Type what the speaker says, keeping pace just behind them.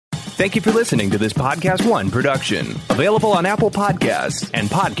Thank you for listening to this Podcast One production. Available on Apple Podcasts and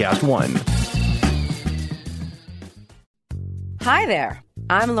Podcast One. Hi there.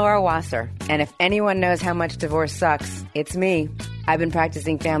 I'm Laura Wasser, and if anyone knows how much divorce sucks, it's me. I've been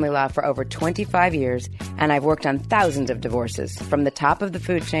practicing family law for over 25 years, and I've worked on thousands of divorces, from the top of the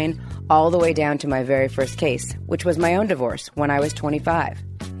food chain all the way down to my very first case, which was my own divorce when I was 25.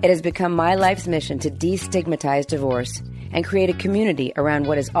 It has become my life's mission to destigmatize divorce and create a community around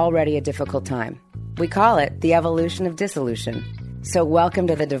what is already a difficult time. We call it the evolution of dissolution. So welcome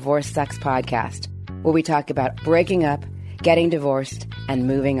to the Divorce Sucks podcast, where we talk about breaking up, getting divorced, and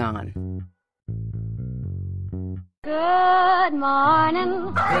moving on. Good morning.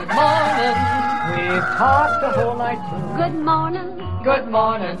 Good morning. We've talked the whole night through. Good morning. Good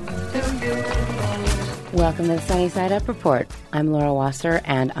morning to you. Welcome to the Sunny Side Up Report. I'm Laura Wasser,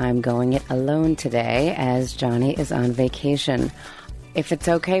 and I'm going it alone today as Johnny is on vacation. If it's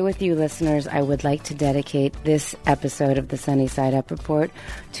okay with you listeners, I would like to dedicate this episode of the Sunny Side Up Report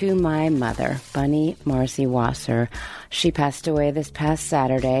to my mother, Bunny Marcy Wasser. She passed away this past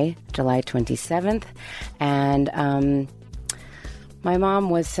Saturday, July 27th, and my mom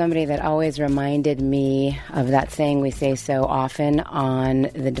was somebody that always reminded me of that saying we say so often on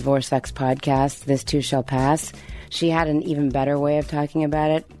the Divorce Sucks podcast, this too shall pass. She had an even better way of talking about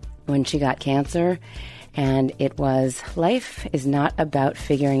it when she got cancer, and it was, life is not about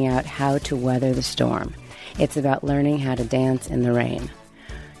figuring out how to weather the storm. It's about learning how to dance in the rain.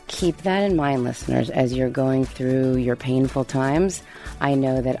 Keep that in mind, listeners, as you're going through your painful times. I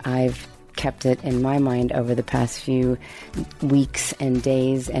know that I've kept it in my mind over the past few weeks and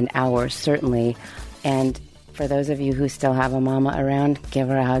days and hours, certainly. And for those of you who still have a mama around, give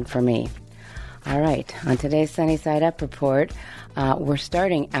her a hug for me. All right, on today's Sunny Side Up Report, we're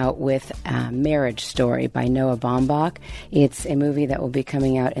starting out with Marriage Story by Noah Baumbach. It's a movie that will be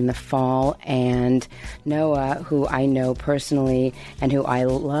coming out in the fall, and Noah, who I know personally and who I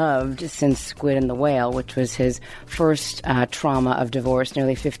loved since Squid and the Whale, which was his first trauma of divorce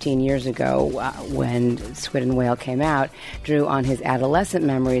nearly 15 years ago when Squid and Whale came out, drew on his adolescent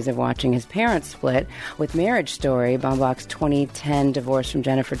memories of watching his parents split. With Marriage Story, Baumbach's 2010 divorce from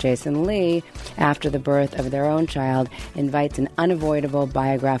Jennifer Jason Leigh after the birth of their own child invites an unavoidable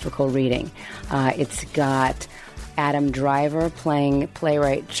biographical reading. It's got Adam Driver playing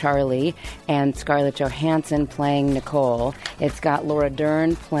playwright Charlie and Scarlett Johansson playing Nicole. It's got Laura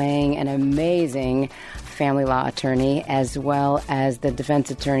Dern playing an amazing family law attorney, as well as the defense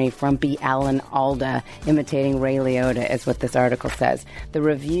attorney Frumpy Alan Alda imitating Ray Liotta, is what this article says. The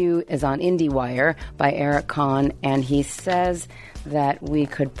review is on IndieWire by Eric Kahn, and he says that we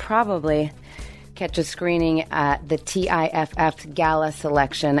could probably catch a screening at the TIFF Gala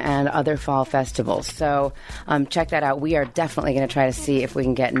Selection and other fall festivals. So check that out. We are definitely going to try to see if we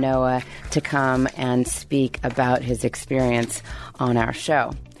can get Noah to come and speak about his experience on our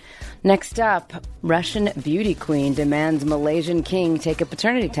show. Next up, Russian beauty queen demands Malaysian king take a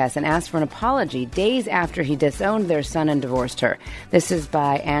paternity test and asks for an apology days after he disowned their son and divorced her. This is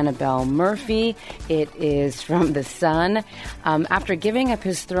by Annabelle Murphy. It is from The Sun. After giving up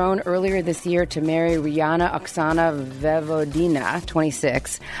his throne earlier this year to marry Rihanna Oksana Vojvodina,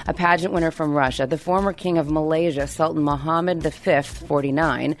 26, a pageant winner from Russia, the former king of Malaysia, Sultan Mohammed V,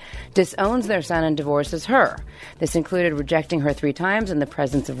 49, disowns their son and divorces her. This included rejecting her 3 times in the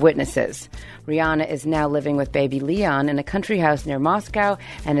presence of witnesses. Rihanna is now living with baby Leon in a country house near Moscow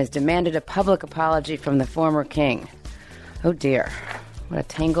and has demanded a public apology from the former king. Oh dear, what a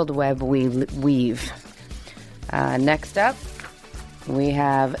tangled web we weave. Next up, we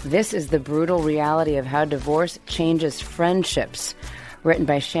have This is the Brutal Reality of How Divorce Changes Friendships, written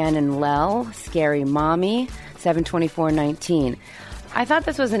by Shannon Lell, Scary Mommy, 7/24/19. I thought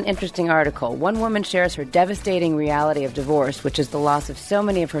this was an interesting article. One woman shares her devastating reality of divorce, which is the loss of so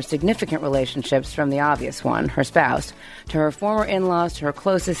many of her significant relationships, from the obvious one, her spouse, to her former in-laws, to her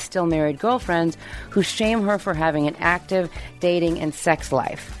closest still married girlfriends, who shame her for having an active dating and sex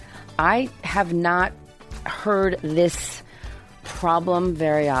life. I have not heard this problem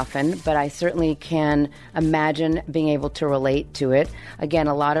very often, but I certainly can imagine being able to relate to it. Again,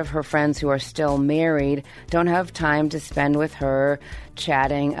 a lot of her friends who are still married don't have time to spend with her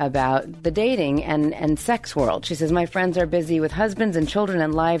chatting about the dating and sex world. She says, my friends are busy with husbands and children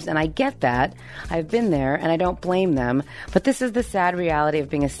and lives, and I get that. I've been there, and I don't blame them. But this is the sad reality of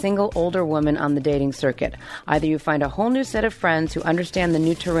being a single older woman on the dating circuit. Either you find a whole new set of friends who understand the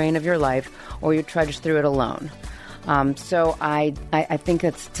new terrain of your life, or you trudge through it alone. So I think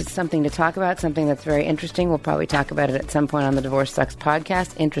that's something to talk about, something that's very interesting. We'll probably talk about it at some point on the Divorce Sucks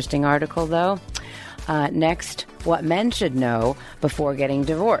podcast. Interesting article, though. Next, what men should know before getting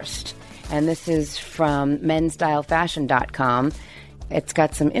divorced. And this is from menstylefashion.com. It's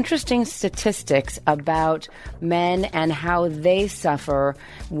got some interesting statistics about men and how they suffer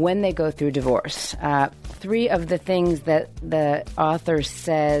when they go through divorce. 3 of the things that the author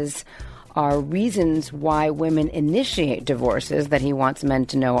says are reasons why women initiate divorces that he wants men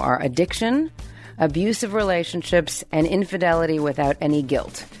to know are addiction, abusive relationships, and infidelity without any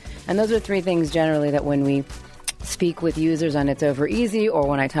guilt. And those are 3 things generally that when we speak with users on It's Over Easy or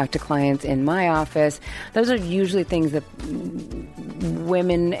when I talk to clients in my office, those are usually things that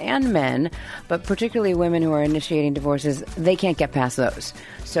women and men, but particularly women who are initiating divorces, they can't get past those.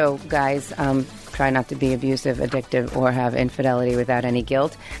 So guys, try not to be abusive, addictive, or have infidelity without any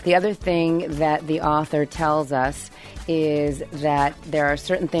guilt. The other thing that the author tells us is that there are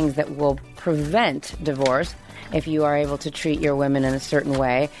certain things that will prevent divorce if you are able to treat your women in a certain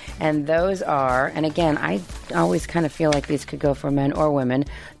way. And those are, and again, I always kind of feel like these could go for men or women.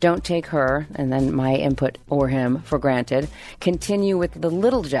 Don't take her, and then my input, or him, for granted. Continue with the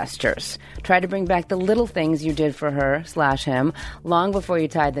little gestures. Try to bring back the little things you did for her / him long before you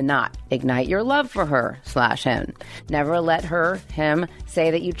tied the knot. Ignite your love for her / him. Never let her, him,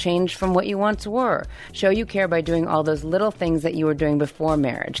 say that you changed from what you once were. Show you care by doing all those little things that you were doing before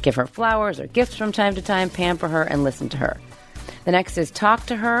marriage. Give her flowers or gifts from time to time. Pamper her and listen to her. The next is talk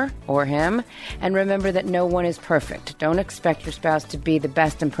to her or him, and remember that no one is perfect. Don't expect your spouse to be the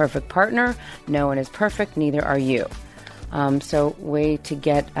best and perfect partner. No one is perfect, neither are you. So way to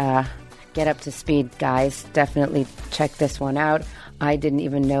get up to speed, guys. Definitely check this one out. I didn't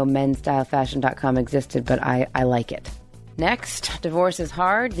even know menstylefashion.com existed, but I like it. Next, divorce is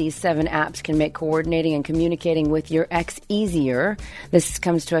hard. These 7 apps can make coordinating and communicating with your ex easier. This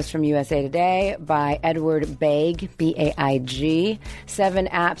comes to us from USA Today by Edward Baig, B-A-I-G. 7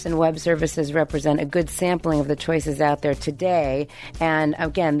 apps and web services represent a good sampling of the choices out there today. And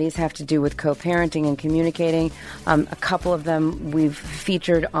again, these have to do with co-parenting and communicating. A couple of them we've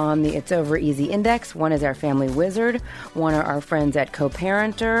featured on the It's Over Easy Index. One is our Family Wizard. One are our friends at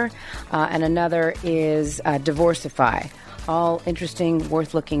Co-Parenter. And another is Divorcify. All interesting,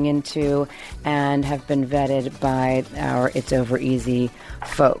 worth looking into, and have been vetted by our It's Over Easy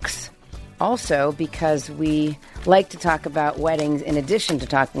folks. Also, because we like to talk about weddings in addition to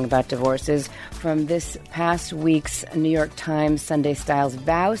talking about divorces, from this past week's New York Times Sunday Styles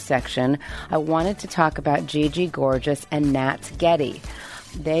Vows section, I wanted to talk about Gigi Gorgeous and Nat Getty.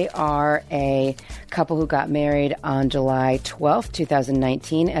 They are a couple who got married on July 12th,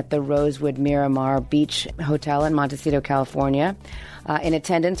 2019 at the Rosewood Miramar Beach Hotel in Montecito, California. In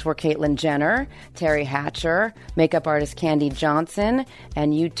attendance were Caitlyn Jenner, Terry Hatcher, makeup artist Candy Johnson,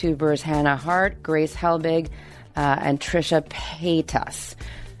 and YouTubers Hannah Hart, Grace Helbig, and Trisha Paytas,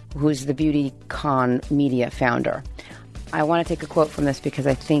 who's the BeautyCon Media founder. I want to take a quote from this because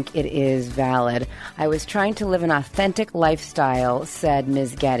I think it is valid. I was trying to live an authentic lifestyle, said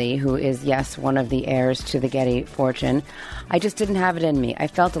Ms. Getty, who is, yes, one of the heirs to the Getty fortune. I just didn't have it in me. I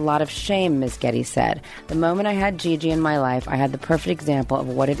felt a lot of shame, Ms. Getty said. The moment I had Gigi in my life, I had the perfect example of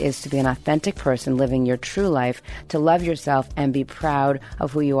what it is to be an authentic person living your true life, to love yourself and be proud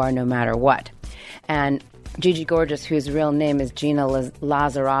of who you are no matter what. And Gigi Gorgeous, whose real name is Gina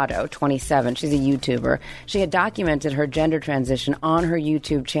Lazzarato, 27. She's a YouTuber. She had documented her gender transition on her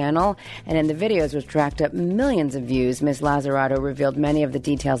YouTube channel, and in the videos, which racked up millions of views, Ms. Lazzarato revealed many of the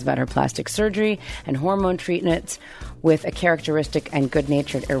details about her plastic surgery and hormone treatments with a characteristic and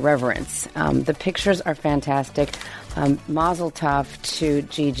good-natured irreverence. The pictures are fantastic. Mazel tov to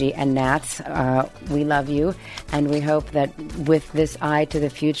Gigi and Nats. We love you, and we hope that with this eye to the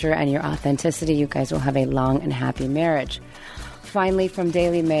future and your authenticity, you guys will have a long and happy marriage. Finally, from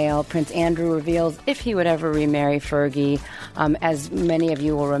Daily Mail, Prince Andrew reveals if he would ever remarry Fergie. As many of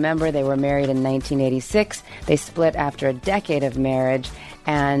you will remember, they were married in 1986. They split after a decade of marriage,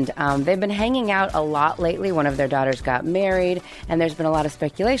 and they've been hanging out a lot lately. One of their daughters got married, and there's been a lot of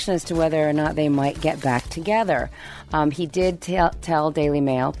speculation as to whether or not they might get back together. He did tell Daily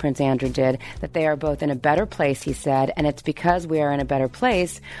Mail, Prince Andrew did, that they are both in a better place, he said, and it's because we are in a better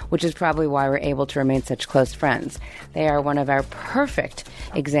place, which is probably why we're able to remain such close friends. They are one of our perfect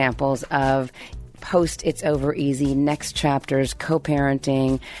examples of post It's Over Easy, next chapters,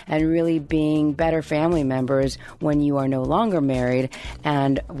 co-parenting, and really being better family members when you are no longer married,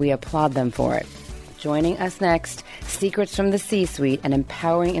 and we applaud them for it. Joining us next, secrets from the C-suite and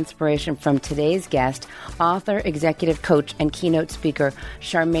empowering inspiration from today's guest, author, executive coach, and keynote speaker,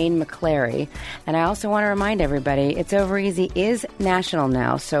 Charmaine McClary. And I also want to remind everybody, It's Over Easy is national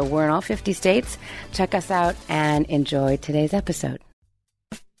now, so we're in all 50 states. Check us out and enjoy today's episode.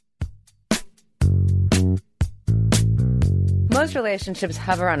 Most relationships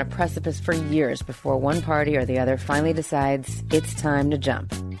hover on a precipice for years before one party or the other finally decides it's time to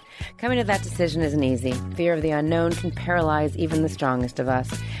jump. Coming to that decision isn't easy. Fear of the unknown can paralyze even the strongest of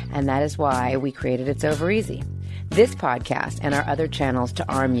us, and that is why we created It's Over Easy. This podcast and our other channels to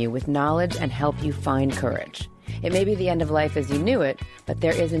arm you with knowledge and help you find courage. It may be the end of life as you knew it, but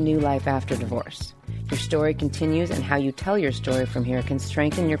there is a new life after divorce. Your story continues, and how you tell your story from here can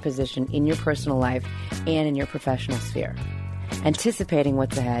strengthen your position in your personal life and in your professional sphere. Anticipating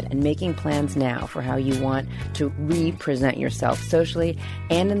what's ahead and making plans now for how you want to re-present yourself socially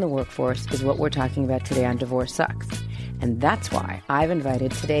and in the workforce is what we're talking about today on Divorce Sucks. And that's why I've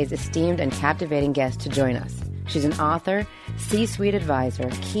invited today's esteemed and captivating guest to join us. She's an author, C-suite advisor,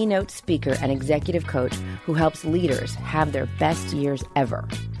 keynote speaker, and executive coach who helps leaders have their best years ever.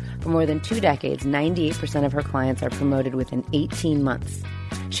 For more than 2 decades, 98% of her clients are promoted within 18 months.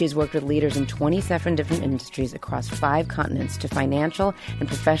 She's worked with leaders in 27 different industries across 5 continents to financial and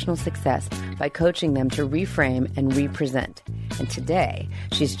professional success by coaching them to reframe and represent. And today,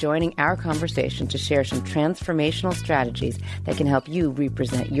 she's joining our conversation to share some transformational strategies that can help you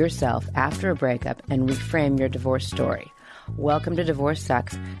represent yourself after a breakup and reframe your divorce story. Welcome to Divorce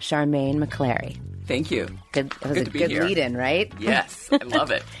Sucks, Charmaine McClary. Thank you. That was a good lead-in, right? Yes, I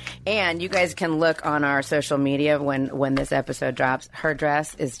love it. And you guys can look on our social media when this episode drops. Her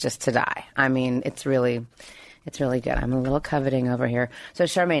dress is just to die. I mean, it's really good. I'm a little coveting over here. So,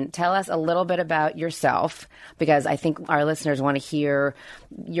 Charmaine, tell us a little bit about yourself, because I think our listeners want to hear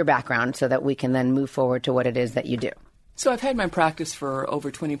your background so that we can then move forward to what it is that you do. So I've had my practice for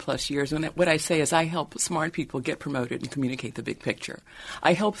over 20 plus years. And what I say is I help smart people get promoted and communicate the big picture.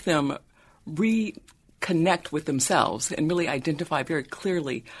 I help them reconnect with themselves and really identify very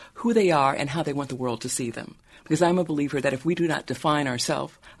clearly who they are and how they want the world to see them. Because I'm a believer that if we do not define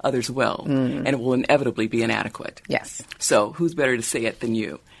ourselves, others will, and it will inevitably be inadequate. Yes. So who's better to say it than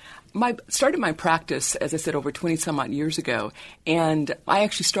you? Started my practice, as I said, over 20-some-odd years ago, and I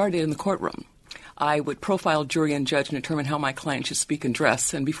actually started in the courtroom. I would profile jury and judge and determine how my client should speak and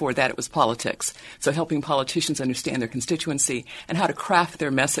dress, and before that it was politics. So helping politicians understand their constituency and how to craft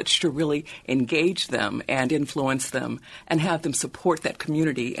their message to really engage them and influence them and have them support that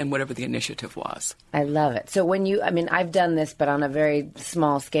community and whatever the initiative was. I love it. So I've done this, but on a very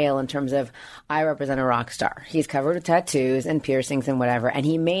small scale in terms of I represent a rock star. He's covered with tattoos and piercings and whatever, and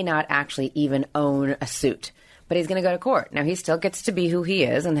he may not actually even own a suit. But he's going to go to court. Now, he still gets to be who he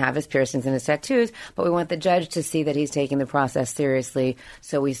is and have his piercings and his tattoos, but we want the judge to see that he's taking the process seriously,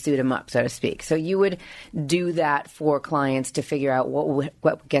 so we suit him up, so to speak. So you would do that for clients to figure out what would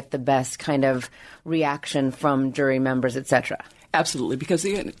get the best kind of reaction from jury members, et cetera. Absolutely, because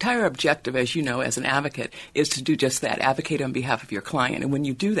the entire objective, as you know, as an advocate, is to do just that, advocate on behalf of your client. And when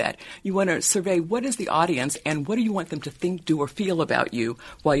you do that, you want to survey what is the audience and what do you want them to think, do, or feel about you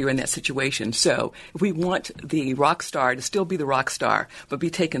while you're in that situation. So if we want the rock star to still be the rock star, but be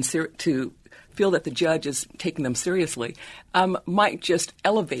taken to feel that the judge is taking them seriously, might just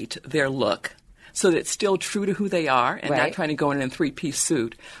elevate their look so that it's still true to who they are and not trying to go in a 3-piece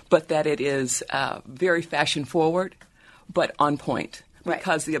suit, but that it is very fashion-forward, but on point,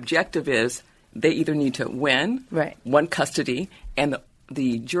 because the objective is they either need to win, one custody, and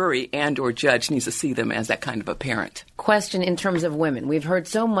the jury and or judge needs to see them as that kind of a parent. Question in terms of women. We've heard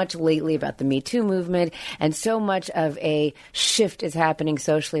so much lately about the Me Too movement, and so much of a shift is happening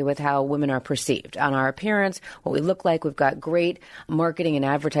socially with how women are perceived. On our appearance, what we look like, we've got great marketing and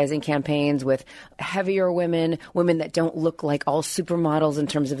advertising campaigns with heavier women that don't look like all supermodels in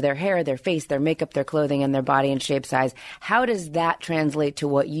terms of their hair, their face, their makeup, their clothing, and their body and shape size. How does that translate to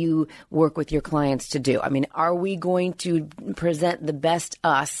what you work with your clients to do? I mean, are we going to present the best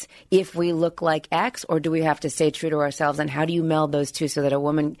us if we look like X, or do we have to stay true to ourselves? And how do you meld those two so that a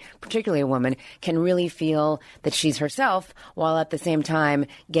woman, particularly a woman, can really feel that she's herself while at the same time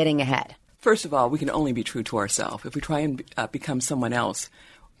getting ahead? First of all, we can only be true to ourselves. If we try and become someone else,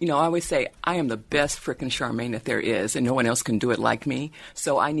 you know, I always say, I am the best frickin' Charmaine that there is, and no one else can do it like me.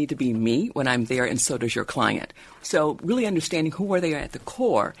 So I need to be me when I'm there, and so does your client. So really understanding who are they at the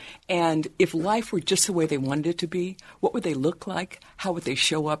core, and if life were just the way they wanted it to be, what would they look like, how would they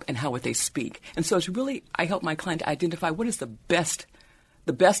show up, and how would they speak? And so it's really, I help my client identify what is the best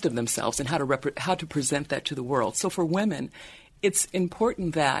of themselves and how to present that to the world. So for women, it's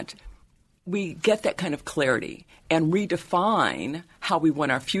important that we get that kind of clarity and redefine how we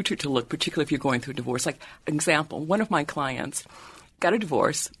want our future to look, particularly if you're going through a divorce. Like, example, one of my clients got a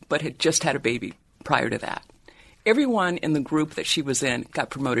divorce but had just had a baby prior to that. Everyone in the group that she was in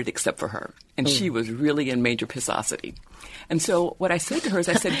got promoted except for her, and she was really in major pissosity. And so what I said to her is,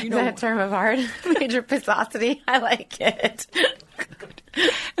 I said, you know... Is that a term of art? Major pissosity? I like it.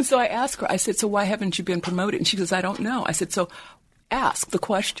 And so I asked her, I said, so why haven't you been promoted? And she says, I don't know. I said, so ask the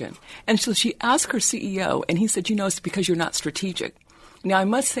question. And so she asked her CEO, and he said, it's because you're not strategic. Now, I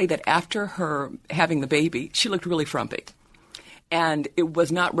must say that after her having the baby, she looked really frumpy. And it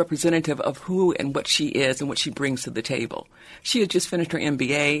was not representative of who and what she is and what she brings to the table. She had just finished her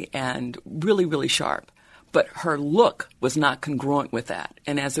MBA and really, really sharp. But her look was not congruent with that.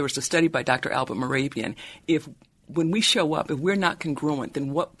 And as there was a study by Dr. Albert Moravian, when we show up, if we're not congruent,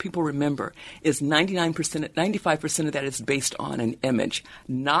 then what people remember is 95% of that is based on an image,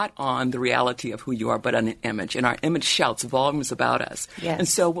 not on the reality of who you are, but on an image. And our image shouts volumes about us. Yes. And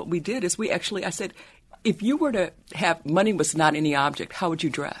so what we did is I said, if you were to have money was not any object, how would you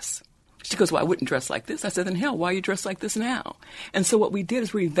dress? She goes, well, I wouldn't dress like this. I said, then hell, why are you dressed like this now? And so what we did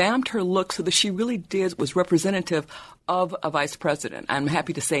is revamped her look so that she really was representative of a vice president. I'm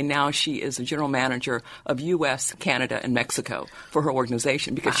happy to say now she is a general manager of U.S., Canada, and Mexico for her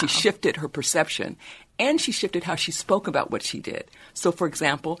organization because she shifted her perception and she shifted how she spoke about what she did. So, for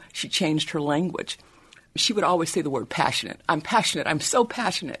example, she changed her language. She would always say the word passionate. I'm passionate. I'm so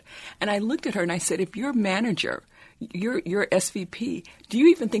passionate. And I looked at her and I said, if you're a manager, you're SVP, do you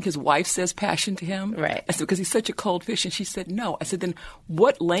even think his wife says passion to him? Right. I said, because he's such a cold fish. And she said, no. I said, then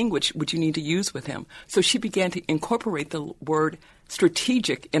what language would you need to use with him? So she began to incorporate the word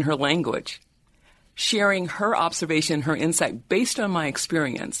strategic in her language, sharing her observation, her insight based on my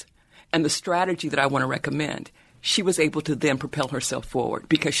experience and the strategy that I want to recommend. She was able to then propel herself forward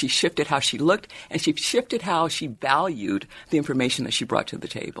because she shifted how she looked and she shifted how she valued the information that she brought to the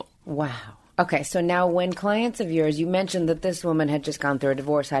table. Wow. Okay, so now when clients of yours, you mentioned that this woman had just gone through a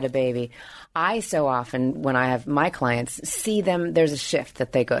divorce, had a baby. I so often, when I have my clients, see them, there's a shift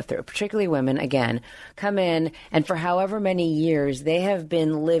that they go through, particularly women, again, come in, and for however many years, they have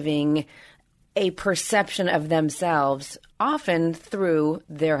been living a perception of themselves often through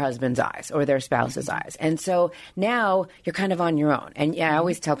their husband's eyes or their spouse's eyes. And so now you're kind of on your own. And I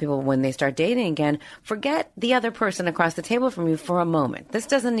always tell people when they start dating again, forget the other person across the table from you for a moment. This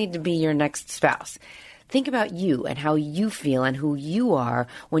doesn't need to be your next spouse. Think about you and how you feel and who you are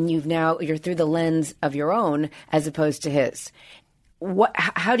when you're through the lens of your own as opposed to his.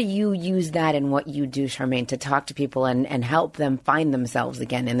 How do you use that in what you do, Charmaine, to talk to people and help them find themselves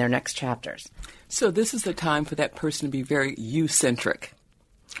again in their next chapters? So this is the time for that person to be very you-centric,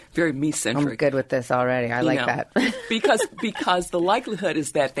 very me-centric. I'm good with this already. I like that. because the likelihood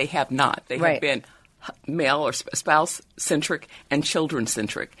is that they have not. They have been male or spouse-centric and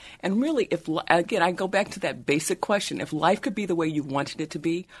children-centric. And really, again, I go back to that basic question. If life could be the way you wanted it to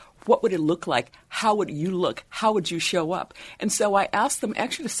be, what would it look like? How would you look? How would you show up? And so I asked them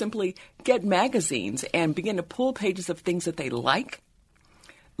actually to simply get magazines and begin to pull pages of things that they like.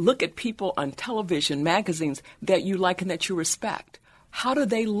 Look at people on television, magazines that you like and that you respect. How do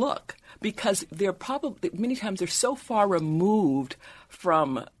they look? Because they're probably, many times they're so far removed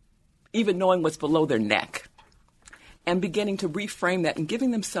from even knowing what's below their neck and beginning to reframe that and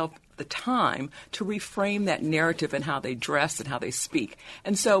giving themselves the time to reframe that narrative and how they dress and how they speak.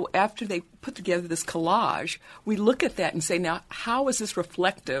 And so after they put together this collage, we look at that and say, now, how is this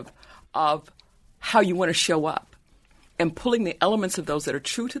reflective of how you want to show up? And pulling the elements of those that are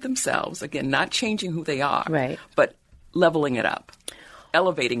true to themselves, again, not changing who they are, but leveling it up,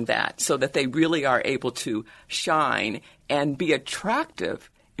 elevating that so that they really are able to shine and be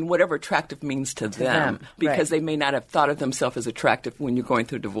attractive in whatever attractive means to them because they may not have thought of themselves as attractive when you're going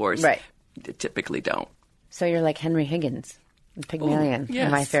through divorce. Right. They typically don't. So you're like Henry Higgins. Pygmalion, yes.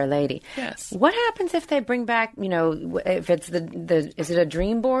 My Fair Lady. Yes. What happens if they bring back, if it's is it a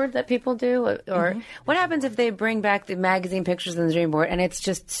dream board that people do? Or what happens if they bring back the magazine pictures in the dream board and it's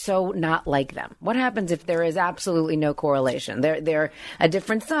just so not like them? What happens if there is absolutely no correlation? They're a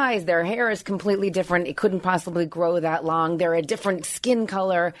different size. Their hair is completely different. It couldn't possibly grow that long. They're a different skin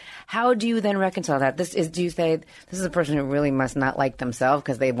color. How do you then reconcile that? Do you say this is a person who really must not like themselves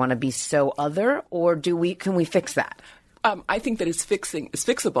because they want to be so other? Or can we fix that? I think that it's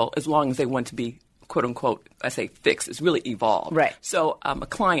fixable as long as they want to be, quote unquote, I say fixed. It's really evolved. Right. So a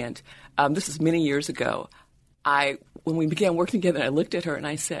client, this is many years ago, when we began working together, I looked at her and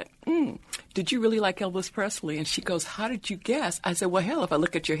I said, did you really like Elvis Presley? And she goes, how did you guess? I said, well, hell, if I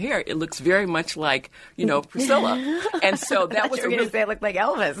look at your hair, it looks very much like, Priscilla. And so that was you were going to say it looked like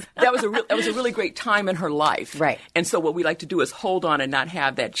Elvis. that was a really great time in her life. Right. And so what we like to do is hold on and not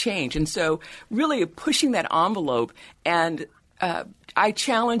have that change. And so really pushing that envelope and I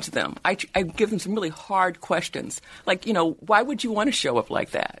challenge them. I give them some really hard questions. Like, why would you want to show up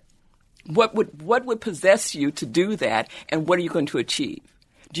like that? What would possess you to do that, and what are you going to achieve?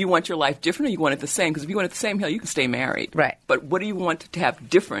 Do you want your life different or you want it the same? Because if you want it the same, hell, you can stay married. Right. But what do you want to have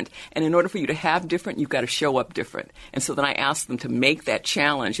different? And in order for you to have different, you've got to show up different. And so then I ask them to make that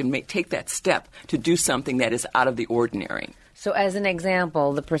challenge and take that step to do something that is out of the ordinary. So as an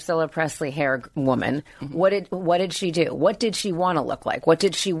example, the Priscilla Presley hair woman, what did she do? What did she want to look like? What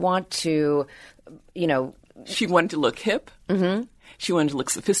did she want to, She wanted to look hip. Mm-hmm. She wanted to look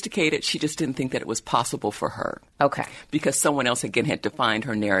sophisticated. She just didn't think that it was possible for her. Okay. Because someone else, again, had defined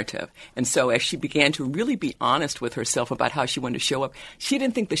her narrative. And so as she began to really be honest with herself about how she wanted to show up, she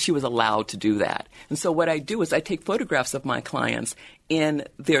didn't think that she was allowed to do that. And so what I do is I take photographs of my clients in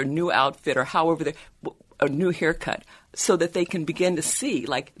their new outfit or however a new haircut so that they can begin to see,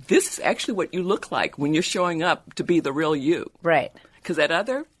 like, this is actually what you look like when you're showing up to be the real you. Right. Because that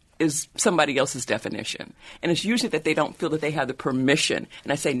other is somebody else's definition. And it's usually that they don't feel that they have the permission.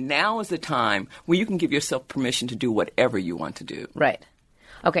 And I say now is the time where you can give yourself permission to do whatever you want to do. Right.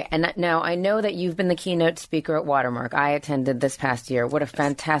 Okay, and now I know that you've been the keynote speaker at Watermark. I attended this past year. What a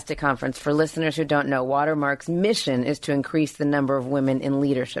fantastic conference. For listeners who don't know, Watermark's mission is to increase the number of women in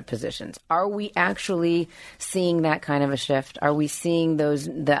leadership positions. Are we actually seeing that kind of a shift? Are we seeing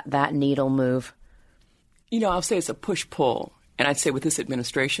that needle move? I'll say it's a push-pull. And I'd say with this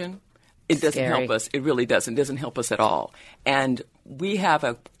administration, it doesn't help us. It really doesn't. It doesn't help us at all. And we have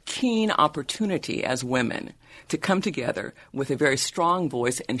a keen opportunity as women to come together with a very strong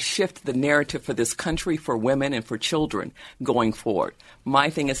voice and shift the narrative for this country, for women, and for children going forward.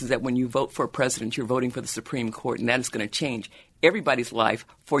 My thing is that when you vote for a president, you're voting for the Supreme Court, and that is going to change everybody's life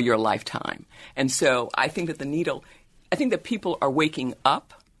for your lifetime. And so I think that I think that people are waking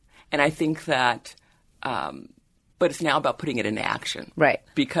up, and I think that but it's now about putting it into action. Right.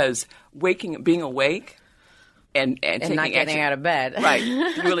 Because being awake and taking not getting action, out of bed. Right.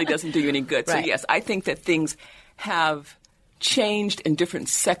 Really doesn't do you any good. Right. So, yes, I think that things have changed in different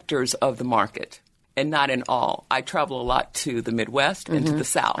sectors of the market and not in all. I travel a lot to the Midwest and to the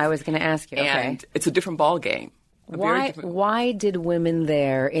South. I was going to ask you. Okay. And it's a different ball game. Why did women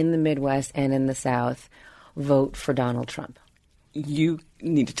there in the Midwest and in the South vote for Donald Trump? You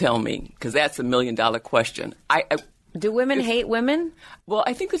need to tell me, because that's $1 million question. Do women hate women? Well,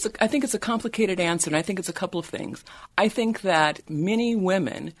 I think it's a complicated answer, and I think it's a couple of things. I think that many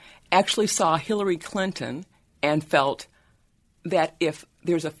women actually saw Hillary Clinton and felt that if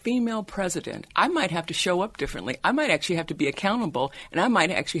there's a female president, I might have to show up differently. I might actually have to be accountable, and I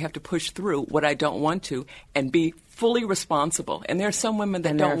might actually have to push through what I don't want to and be fully responsible. And there are some women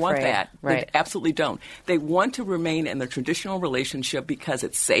that don't want that. Right. They absolutely don't. They want to remain in the traditional relationship because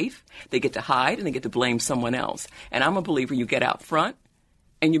it's safe. They get to hide, and they get to blame someone else. And I'm a believer you get out front,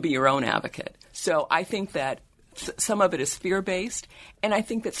 and you be your own advocate. So I think that some of it is fear-based, and I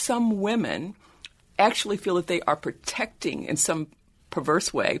think that some women actually feel that they are protecting, in some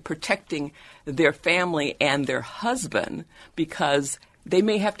perverse way, protecting their family and their husband because they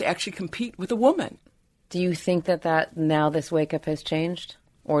may have to actually compete with a woman. Do you think that now this wake-up has changed?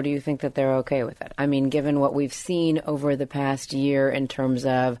 Or do you think that they're okay with it? I mean, given what we've seen over the past year in terms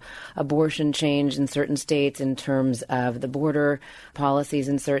of abortion change in certain states, in terms of the border policies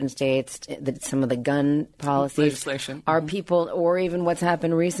in certain states, some of the gun policies, legislation, are people, or even what's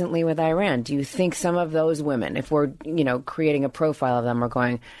happened recently with Iran, do you think some of those women, if we're, creating a profile of them, are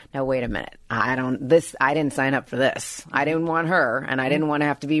going, now wait a minute, I didn't sign up for this. I didn't want her, and I didn't want to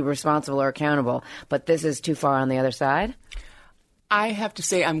have to be responsible or accountable, but this is too far on the other side? I have to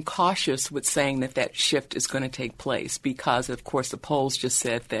say I'm cautious with saying that shift is going to take place because, of course, the polls just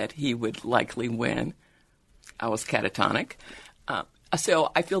said that he would likely win. I was catatonic. So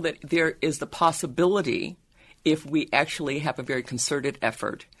I feel that there is the possibility, if we actually have a very concerted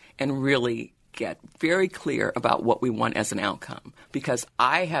effort and really get very clear about what we want as an outcome, because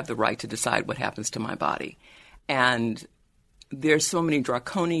I have the right to decide what happens to my body. And there's so many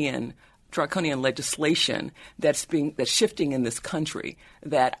draconian legislation that's shifting in this country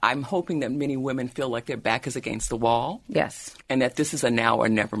that I'm hoping that many women feel like their back is against the wall. Yes. And that this is a now or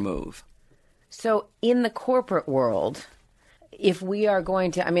never move. So in the corporate world, if we are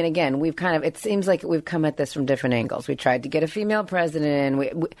going to, again, it seems like we've come at this from different angles. We tried to get a female president.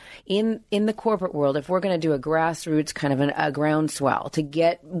 In the corporate world, if we're going to do a grassroots kind of a groundswell to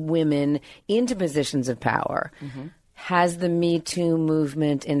get women into positions of power, has the Me Too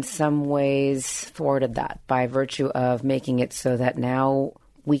movement in some ways thwarted that by virtue of making it so that now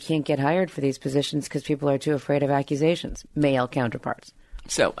we can't get hired for these positions because people are too afraid of accusations, male counterparts?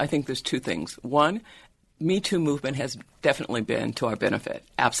 So I think there's two things. One, Me Too movement has definitely been to our benefit.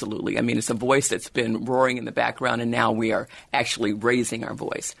 Absolutely. I mean, it's a voice that's been roaring in the background, and now we are actually raising our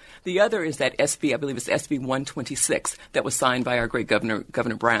voice. The other is that SB, I believe it's SB 126, that was signed by our great Governor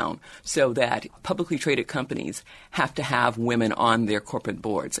Brown, so that publicly traded companies have to have women on their corporate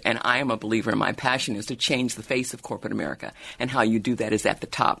boards. And I am a believer, and my passion is to change the face of corporate America. And how you do that is at the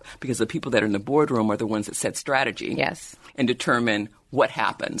top, because the people that are in the boardroom are the ones that set strategy and determine what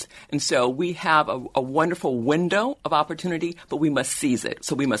happens. And so we have a wonderful window of opportunity, but we must seize it.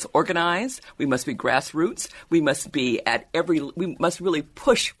 So we must organize, we must be grassroots, we must really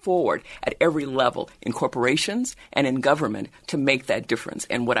push forward at every level in corporations and in government to make that difference.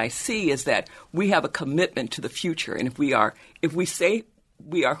 And what I see is that we have a commitment to the future. And if we say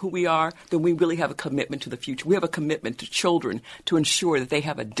we are who we are, then we really have a commitment to the future. We have a commitment to children to ensure that they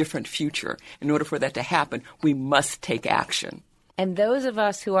have a different future. In order for that to happen, we must take action. And those of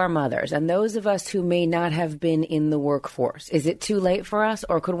us who are mothers, and those of us who may not have been in the workforce, is it too late for us?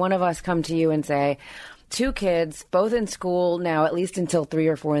 Or could one of us come to you and say, 2 kids, both in school now, at least until 3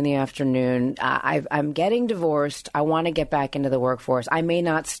 or 4 in the afternoon. I'm getting divorced. I want to get back into the workforce. I may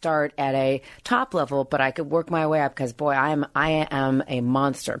not start at a top level, but I could work my way up because, boy, I am a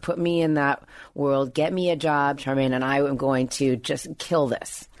monster. Put me in that world. Get me a job, Charmaine, and I am going to just kill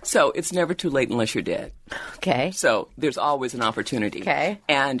this. So it's never too late unless you're dead. Okay. So there's always an opportunity. Okay.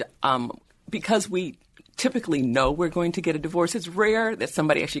 And because we typically know we're going to get a divorce, it's rare that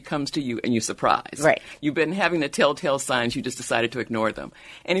somebody actually comes to you and you're surprised. Right. You've been having the telltale signs, you just decided to ignore them.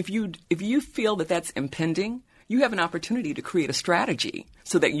 And if you feel that that's impending, you have an opportunity to create a strategy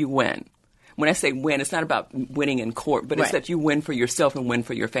so that you win. When I say win, it's not about winning in court, but it's that you win for yourself and win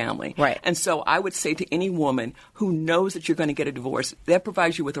for your family. Right. And so I would say to any woman who knows that you're going to get a divorce, that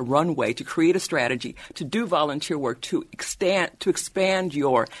provides you with a runway to create a strategy, to do volunteer work, to expand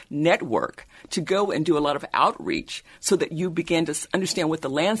your network, to go and do a lot of outreach so that you begin to understand what the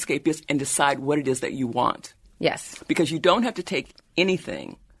landscape is and decide what it is that you want. Yes. Because you don't have to take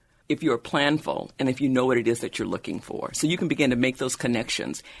anything if you're planful and if you know what it is that you're looking for. So you can begin to make those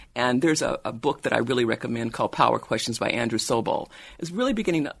connections. And there's a book that I really recommend called Power Questions by Andrew Sobol. It's really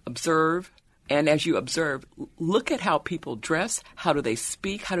beginning to observe. And as you observe, look at how people dress, how do they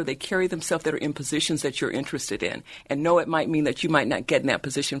speak, how do they carry themselves that are in positions that you're interested in. And no, it might mean that you might not get in that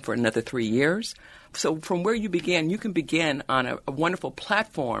position for another 3 years. So from where you begin, you can begin on a wonderful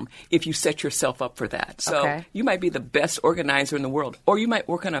platform if you set yourself up for that. So you might be the best organizer in the world, or you might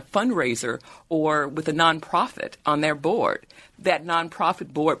work on a fundraiser or with a nonprofit on their board. That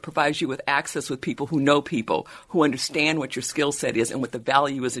nonprofit board provides you with access with people who understand what your skill set is and what the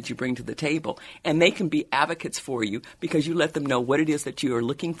value is that you bring to the table. And they can be advocates for you because you let them know what it is that you are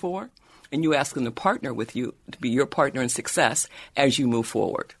looking for. And you ask them to partner with you, to be your partner in success as you move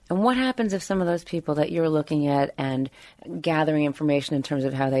forward. And what happens if some of those people that you're looking at and gathering information in terms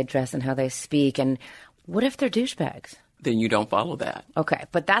of how they dress and how they speak, and what if they're douchebags? Then you don't follow that. Okay,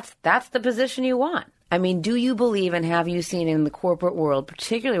 but that's the position you want. I mean, do you believe and have you seen in the corporate world,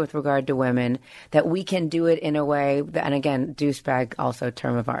 particularly with regard to women, that we can do it in a way that, and again, douchebag, also a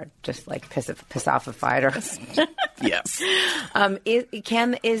term of art, just like piss off a fighter. Yes.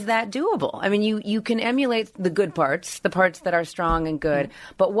 Is that doable? I mean, you can emulate the good parts, the parts that are strong and good,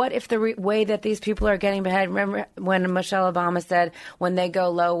 but what if the way that these people are getting ahead? Remember when Michelle Obama said, when they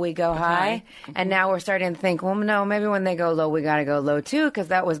go low, we go high? Mm-hmm. And now we're starting to think, well, no, maybe when they go low, we got to go low too, because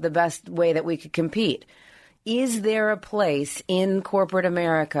that was the best way that we could compete. Is there a place in corporate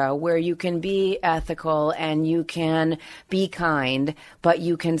America where you can be ethical and you can be kind, but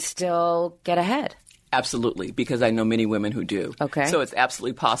you can still get ahead? Absolutely, because I know many women who do. Okay. So it's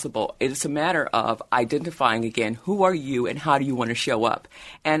absolutely possible. It's a matter of identifying, again, who are you and how do you want to show up?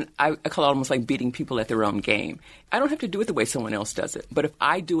 And I call it almost like beating people at their own game. I don't have to do it the way someone else does it. But if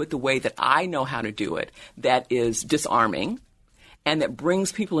I do it the way that I know how to do it, that is disarming and that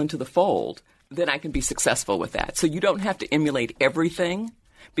brings people into the fold, then I can be successful with that. So you don't have to emulate everything.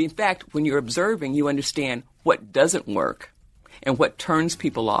 But in fact, when you're observing, you understand what doesn't work and what turns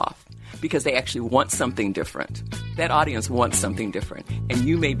people off because they actually want something different. That audience wants something different, and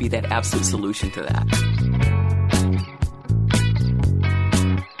you may be that absolute solution to that.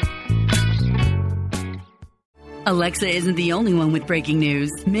 Alexa isn't the only one with breaking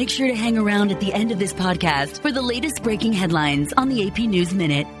news. Make sure to hang around at the end of this podcast for the latest breaking headlines on the AP News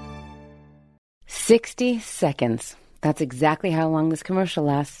Minute. 60 seconds. That's exactly how long this commercial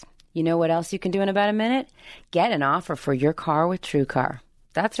lasts. You know what else you can do in about a minute? Get an offer for your car with TrueCar.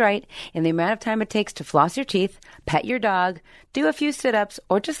 That's right. In the amount of time it takes to floss your teeth, pet your dog, do a few sit-ups,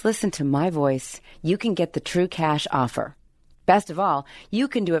 or just listen to my voice, you can get the True Cash offer. Best of all, you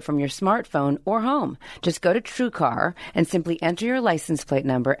can do it from your smartphone or home. Just go to TrueCar and simply enter your license plate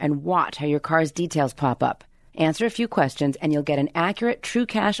number and watch how your car's details pop up. Answer a few questions and you'll get an accurate True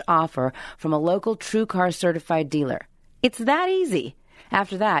Cash offer from a local TrueCar certified dealer. It's that easy.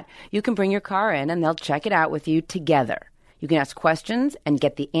 After that, you can bring your car in and they'll check it out with you together. You can ask questions and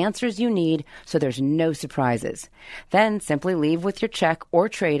get the answers you need so there's no surprises. Then simply leave with your check or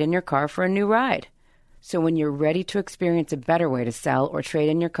trade in your car for a new ride. So when you're ready to experience a better way to sell or trade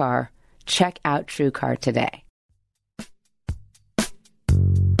in your car, check out TrueCar today.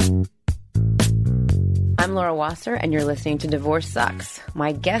 I'm Laura Wasser, and you're listening to Divorce Sucks.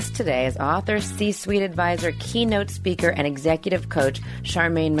 My guest today is author, C-suite advisor, keynote speaker, and executive coach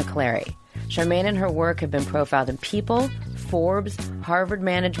Charmaine McClary. Charmaine and her work have been profiled in People, Forbes, Harvard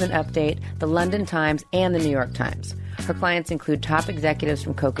Management Update, the London Times, and the New York Times. Her clients include top executives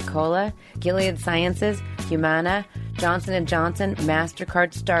from Coca-Cola, Gilead Sciences, Humana, Johnson & Johnson,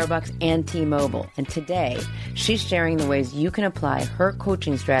 MasterCard, Starbucks, and T-Mobile. And today, she's sharing the ways you can apply her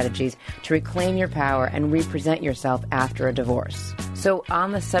coaching strategies to reclaim your power and represent yourself after a divorce. So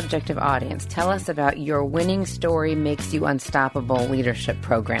on the subject of audience, tell us about your Winning Story Makes You Unstoppable leadership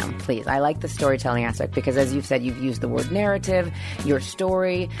program, please. I like the storytelling aspect because, as you've said, you've used the word narrative, your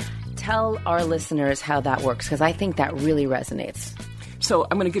story. Tell our listeners how that works, because I think that really resonates. So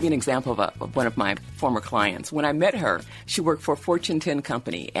I'm going to give you an example of one of my former clients. When I met her, she worked for a Fortune 10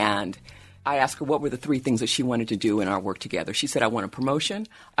 company, and I asked her what were the 3 things that she wanted to do in our work together. She said, I want a promotion,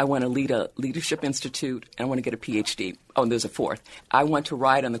 I want to lead a leadership institute, and I want to get a PhD. Oh, and there's a 4th. I want to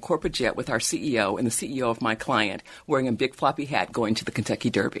ride on the corporate jet with our CEO and the CEO of my client wearing a big floppy hat going to the Kentucky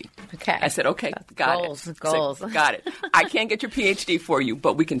Derby. Okay. I said, okay, got it. Goals. Said, got it. I can't get your PhD for you,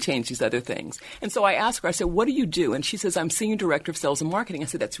 but we can change these other things. And so I asked her, I said, what do you do? And she says, I'm Senior Director of Sales and Marketing. I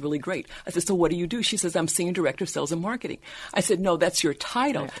said, that's really great. I said, so what do you do? She says, I'm Senior Director of Sales and Marketing. I said, no, that's your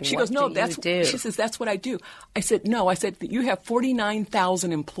title. She goes, no, that's what she says, that's what I do. I said, no. I said, you have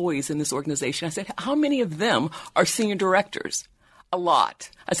 49,000 employees in this organization. I said, how many of them are senior directors? A lot.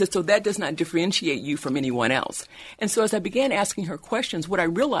 I said, so that does not differentiate you from anyone else. And so as I began asking her questions, what I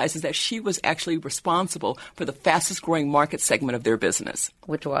realized is that she was actually responsible for the fastest growing market segment of their business.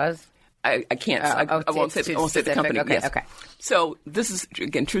 Which was? I can't. I won't say the company. Okay, yes. okay. So this is,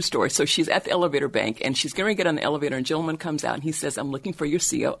 again, true story. So she's at the elevator bank, and she's going to get on the elevator, and a gentleman comes out, and he says, I'm looking for your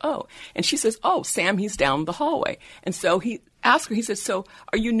COO. And she says, oh, Sam, he's down the hallway. And so he asked her, he says, so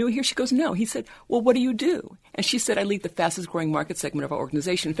are you new here? She goes, no. He said, well, what do you do? And she said, I lead the fastest growing market segment of our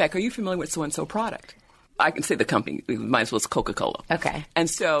organization. In fact, are you familiar with so-and-so product? I can say the company. Might as well as Coca-Cola. Okay. And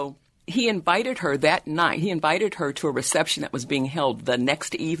so he invited her that night. He invited her to a reception that was being held the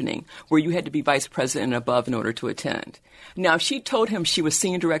next evening where you had to be vice president and above in order to attend. Now, if she told him she was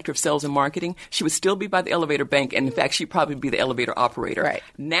Senior Director of Sales and Marketing, she would still be by the elevator bank, and in fact, she'd probably be the elevator operator. Right.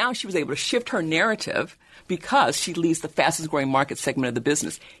 Now she was able to shift her narrative because she leads the fastest growing market segment of the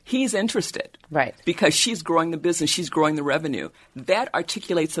business. He's interested. Right. Because she's growing the business, she's growing the revenue. That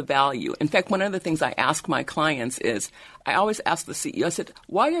articulates a value. In fact, one of the things I ask my clients is, I always ask the CEO, I said,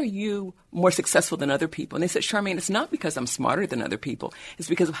 why are you more successful than other people? And they said, Charmaine, it's not because I'm smarter than other people. It's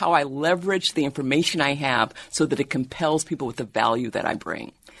because of how I leverage the information I have so that it compels people with the value that I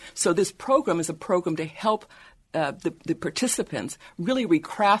bring. So this program is a program to help the participants really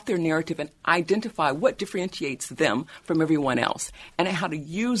recraft their narrative and identify what differentiates them from everyone else and how to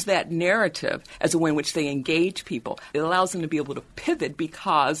use that narrative as a way in which they engage people. It allows them to be able to pivot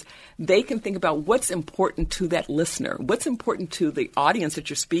because they can think about what's important to that listener, what's important to the audience that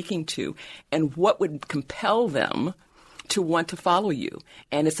you're speaking to, and what would compel them to want to follow you.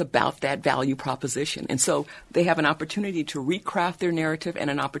 And it's about that value proposition. And so they have an opportunity to recraft their narrative and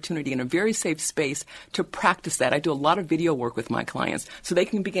an opportunity in a very safe space to practice that. I do a lot of video work with my clients so they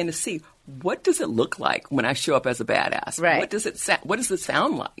can begin to see, what does it look like when I show up as a badass? Right. What does it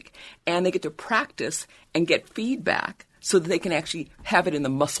sound like? And they get to practice and get feedback so that they can actually have it in the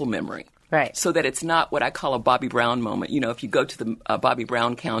muscle memory. Right. So that it's not what I call a Bobby Brown moment. You know, if you go to the Bobby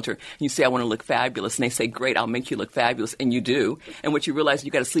Brown counter and you say, I want to look fabulous, and they say, great, I'll make you look fabulous, and you do. And what you realize,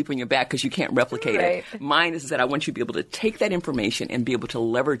 you got to sleep on your back because you can't replicate it. Mine is that I want you to be able to take that information and be able to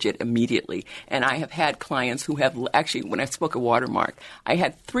leverage it immediately. And I have had clients who have actually, when I spoke at Watermark, I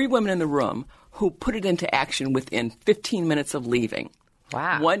had 3 women in the room who put it into action within 15 minutes of leaving.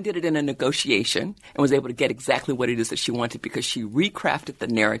 Wow. One did it in a negotiation and was able to get exactly what it is that she wanted because she recrafted the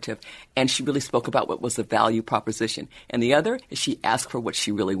narrative and she really spoke about what was the value proposition. And the other is she asked for what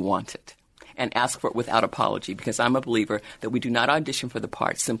she really wanted and asked for it without apology, because I'm a believer that we do not audition for the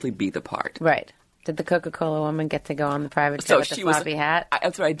part, simply be the part. Right. Did the Coca-Cola woman get to go on the private jet with the floppy hat?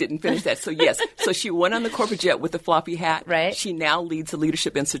 That's right. I didn't finish that. So, yes. So she went on the corporate jet with the floppy hat. Right. She now leads the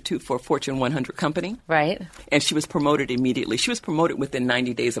Leadership Institute for a Fortune 100 company. Right. And she was promoted immediately. She was promoted within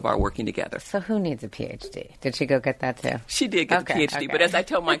 90 days of our working together. So who needs a PhD? Did she go get that too? She did get the PhD. Okay. But as I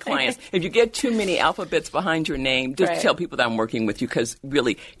tell my clients, if you get too many alphabets behind your name, just tell people that I'm working with you, because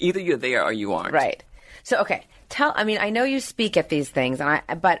really, either you're there or you aren't. Right. So, okay. I know you speak at these things,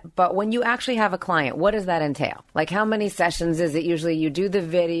 but when you actually have a client, what does that entail? Like, how many sessions is it usually? You do the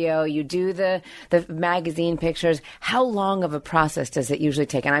video, you do the magazine pictures. How long of a process does it usually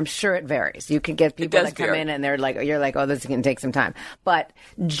take? And I'm sure it varies. You can get people that come in and you're like, oh, this is going to take some time. But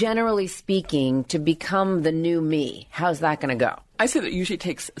generally speaking, to become the new me, how's that going to go? I said it usually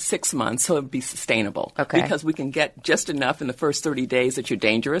takes 6 months, so it would be sustainable. Okay. Because we can get just enough in the first 30 days that you're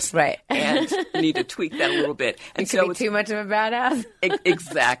dangerous. Right. And you need to tweak that a little bit. And so it's too much of a badass.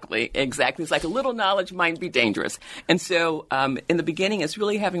 Exactly. It's like a little knowledge might be dangerous. And so in the beginning, it's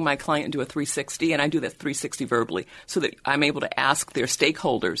really having my client do a 360, and I do that 360 verbally, so that I'm able to ask their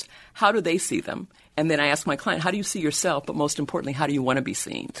stakeholders, how do they see them? And then I ask my client, how do you see yourself? But most importantly, how do you want to be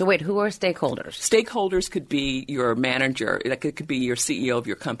seen? So wait, who are stakeholders? Stakeholders could be your manager. It could be your CEO of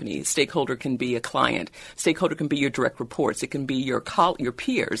your company. Stakeholder can be a client. Stakeholder can be your direct reports. It can be your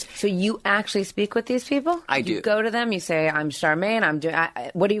peers. So you actually speak with these people? I do. You go to them, you say, I'm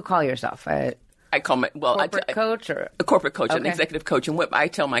Charmaine, what do you call yourself? I call my corporate coach or a corporate coach, okay. An executive coach, and what I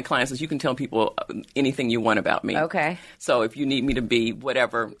tell my clients is you can tell people anything you want about me. Okay. So if you need me to be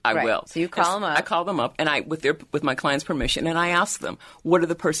whatever, I will. So you call them up. I call them up, and with my client's permission, and I ask them what are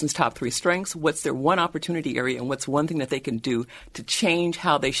the person's top 3 strengths, what's their one opportunity area, and what's one thing that they can do to change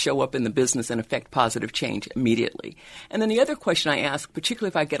how they show up in the business and affect positive change immediately. And then the other question I ask, particularly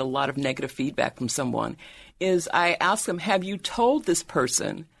if I get a lot of negative feedback from someone, is I ask them, have you told this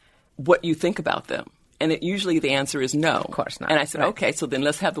person what you think about them? And usually the answer is no. Of course not. And I said, okay, so then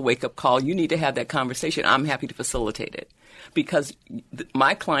let's have the wake-up call. You need to have that conversation. I'm happy to facilitate it because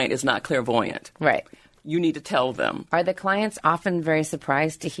my client is not clairvoyant. Right. You need to tell them. Are the clients often very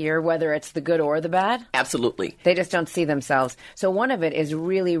surprised to hear whether it's the good or the bad? Absolutely. They just don't see themselves. So one of it is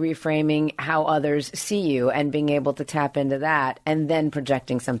really reframing how others see you and being able to tap into that and then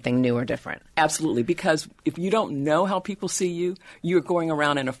projecting something new or different. Absolutely. Because if you don't know how people see you, you're going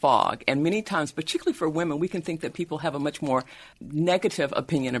around in a fog. And many times, particularly for women, we can think that people have a much more negative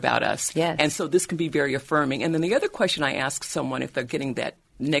opinion about us. Yes. And so this can be very affirming. And then the other question I ask someone if they're getting that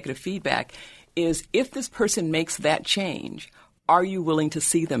negative feedback is, if this person makes that change, are you willing to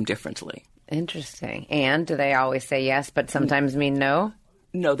see them differently? Interesting. And do they always say yes, but sometimes mean no?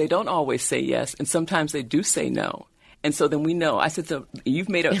 No, they don't always say yes, and sometimes they do say no. And so then we know. I said, so you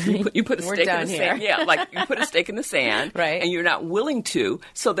put a stake in the sand. Yeah, like you put a stake in the sand, right? And you're not willing to.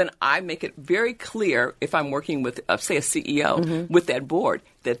 So then I make it very clear if I'm working with, say, a CEO with that board,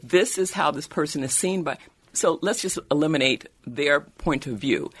 that this is how this person is seen by. So let's just eliminate their point of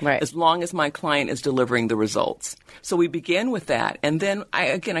view, right, as long as my client is delivering the results. So we begin with that. And then,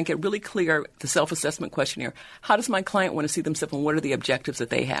 I get really clear, the self-assessment questionnaire. How does my client want to see themselves, and what are the objectives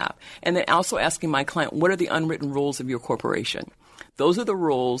that they have? And then also asking my client, what are the unwritten rules of your corporation? Those are the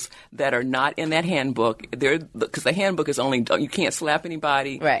rules that are not in that handbook. Because the handbook is only, you can't slap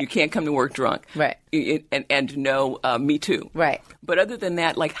anybody. Right. You can't come to work drunk. Right. And no, me too. Right. But other than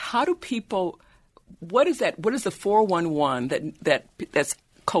that, like, how do people... What is that? What is the 411 that's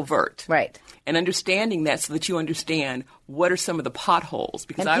covert? Right. And understanding that so that you understand what are some of the potholes.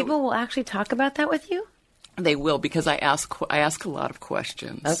 Because people will actually talk about that with you? They will, because I ask a lot of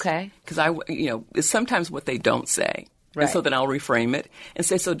questions. Okay. Because it's sometimes what they don't say. Right. And so then I'll reframe it and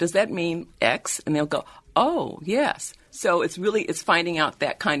say, so does that mean X? And they'll go, oh, yes. So it's finding out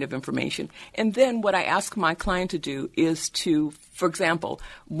that kind of information. And then what I ask my client to do is to, for example,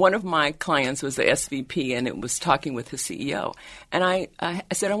 one of my clients was the SVP and it was talking with his CEO. And I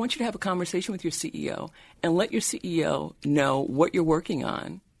said, I want you to have a conversation with your CEO and let your CEO know what you're working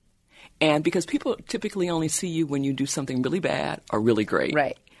on. And because people typically only see you when you do something really bad or really great.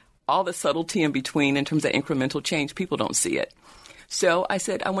 Right. All the subtlety in between in terms of incremental change, people don't see it. So I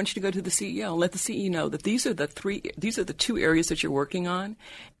said, I want you to go to the CEO and let the CEO know that these are the 2 areas that you're working on,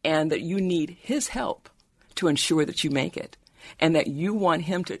 and that you need his help to ensure that you make it, and that you want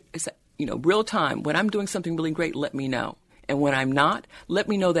him to, real time, when I'm doing something really great, let me know. And when I'm not, let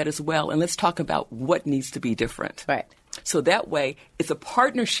me know that as well, and let's talk about what needs to be different. Right. So that way, it's a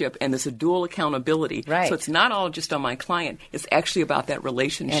partnership and it's a dual accountability. Right. So it's not all just on my client. It's actually about that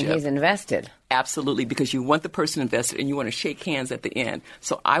relationship. And he's invested. Absolutely, because you want the person invested and you want to shake hands at the end.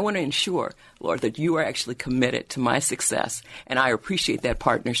 So I want to ensure, Lord, that you are actually committed to my success, and I appreciate that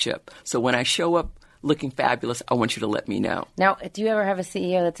partnership. So when I show up looking fabulous, I want you to let me know. Now, do you ever have a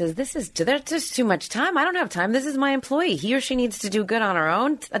CEO that says, there's just too much time? I don't have time. This is my employee. He or she needs to do good on her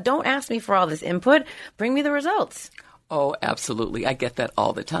own. Don't ask me for all this input. Bring me the results. Oh, absolutely. I get that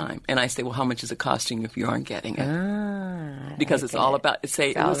all the time. And I say, well, how much is it costing you if you aren't getting it? Because it's all about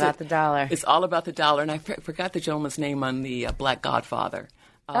the dollar. It's all about the dollar. And I forgot the gentleman's name on the Black Godfather.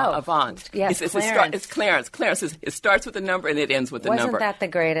 Avant. Yes, Clarence. It's Clarence. Clarence it starts with a number and it ends with a number. Wasn't that the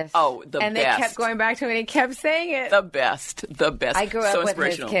greatest? Oh, the best. And they kept going back to it and he kept saying it. The best. I grew up with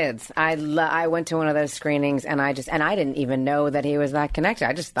his kids. I went to one of those screenings and I didn't even know that he was that connected.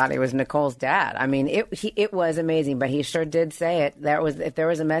 I just thought he was Nicole's dad. I mean, it was amazing, but he sure did say it. If there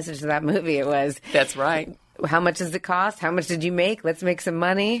was a message to that movie, it was. That's right. How much does it cost? How much did you make? Let's make some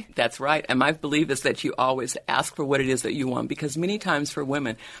money. That's right. And my belief is that you always ask for what it is that you want, because many times for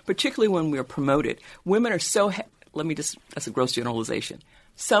women, particularly when we're promoted, women are so that's a gross generalization.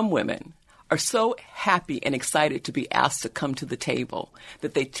 Some women are so happy and excited to be asked to come to the table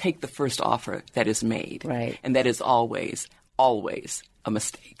that they take the first offer that is made. Right. And that is always, always a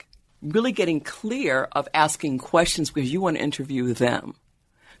mistake. Really getting clear of asking questions because you want to interview them.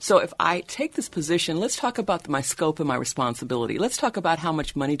 So if I take this position, let's talk about my scope and my responsibility. Let's talk about how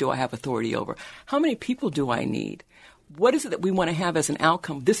much money do I have authority over? How many people do I need? What is it that we want to have as an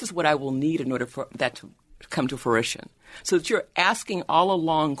outcome? This is what I will need in order for that to come to fruition. So that you're asking all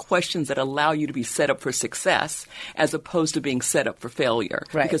along questions that allow you to be set up for success as opposed to being set up for failure.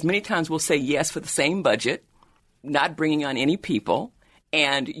 Right. Because many times we'll say yes for the same budget, not bringing on any people,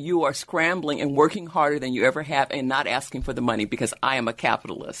 and you are scrambling and working harder than you ever have and not asking for the money, because I am a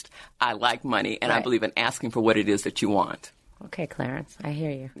capitalist. I like money, and I believe in asking for what it is that you want. Okay, Clarence, I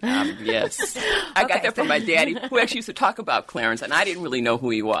hear you. Yes. I got that from my daddy, who actually used to talk about Clarence, and I didn't really know who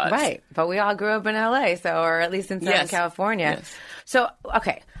he was. Right, but we all grew up in L.A., or at least in Southern California. Yes. So,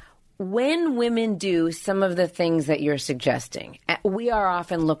 okay. When women do some of the things that you're suggesting, we are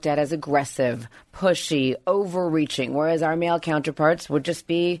often looked at as aggressive, pushy, overreaching, whereas our male counterparts would just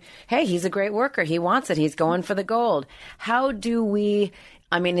be, hey, he's a great worker. He wants it. He's going for the gold. How do we,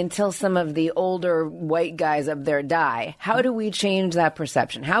 until some of the older white guys up there die, how do we change that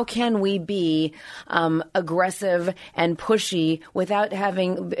perception? How can we be aggressive and pushy without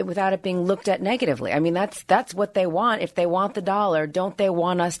it being looked at negatively? That's what they want. If they want the dollar, don't they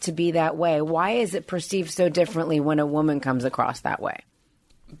want us to be that way? Why is it perceived so differently when a woman comes across that way?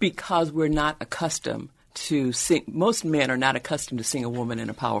 Because we're not accustomed to see. Most men are not accustomed to seeing a woman in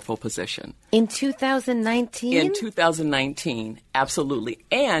a powerful position. In 2019? In 2019, absolutely.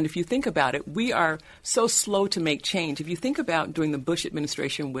 And if you think about it, we are so slow to make change. If you think about during the Bush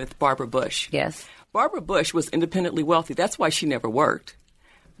administration with Barbara Bush. Yes. Barbara Bush was independently wealthy. That's why she never worked.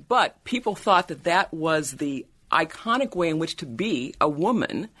 But people thought that was the iconic way in which to be a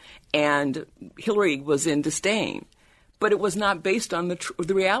woman, and Hillary was in disdain. But it was not based on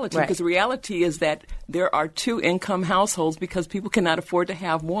the reality, because the reality is that there are two-income households because people cannot afford to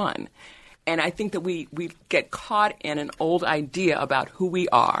have one. And I think that we get caught in an old idea about who we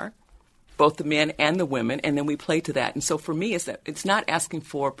are, both the men and the women, and then we play to that. And so for me, it's not asking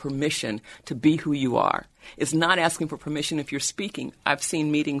for permission to be who you are. It's not asking for permission if you're speaking. I've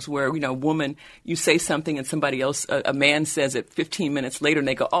seen meetings where, a woman, you say something and somebody else, a man says it 15 minutes later, and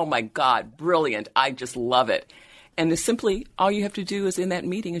they go, oh, my God, brilliant, I just love it. And it's simply, all you have to do is in that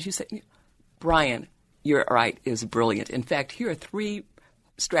meeting is you say, Brian, you're right, is brilliant. In fact, here are 3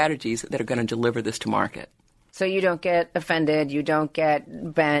 strategies that are going to deliver this to market. So you don't get offended, you don't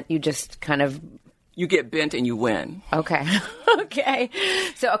get bent, you just kind of... You get bent and you win. Okay. Okay.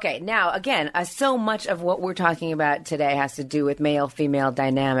 So, now, again, so much of what we're talking about today has to do with male-female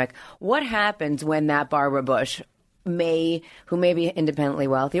dynamic. What happens when that Barbara Bush... who may be independently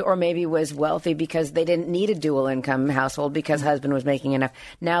wealthy, or maybe was wealthy because they didn't need a dual income household because husband was making enough.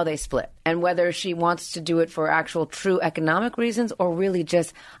 Now they split. And whether she wants to do it for actual true economic reasons or really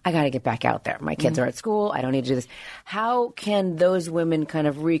just, I got to get back out there. My kids are at school. I don't need to do this. How can those women kind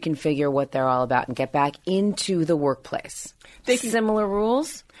of reconfigure what they're all about and get back into the workplace? Similar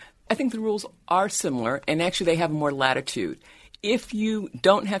rules? I think the rules are similar, and actually they have more latitude. If you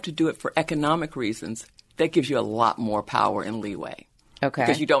don't have to do it for economic reasons, that gives you a lot more power and leeway. Okay.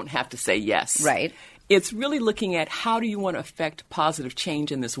 Because you don't have to say yes. Right. It's really looking at how do you want to affect positive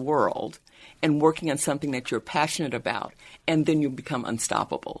change in this world and working on something that you're passionate about, and then you become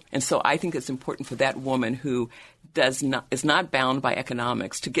unstoppable. And so I think it's important for that woman who is not bound by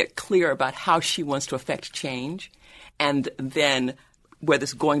economics to get clear about how she wants to affect change, and then whether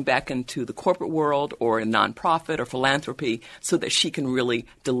it's going back into the corporate world or a nonprofit or philanthropy, so that she can really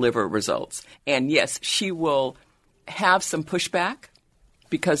deliver results. And yes, she will have some pushback,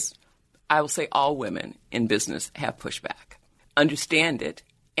 because I will say all women in business have pushback. Understand it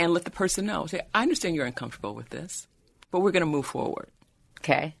and let the person know. Say, I understand you're uncomfortable with this, but we're going to move forward.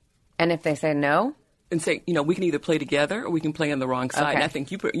 Okay. And if they say no? And say, we can either play together or we can play on the wrong side. Okay. And I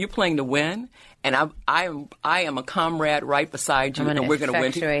think you're playing to win, and I am a comrade right beside you, and we're going to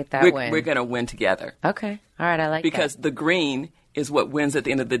win. We're going to win together. Okay. All right. I like because that. the green is what wins at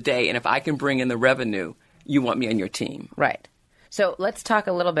the end of the day, and if I can bring in the revenue, you want me on your team. Right. So let's talk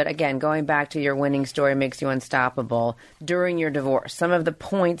a little bit, again, going back to your winning story makes you unstoppable. During your divorce, some of the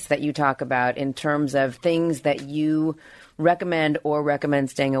points that you talk about in terms of things that you recommend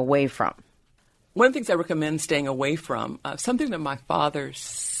staying away from. One of the things I recommend staying away from, something that my father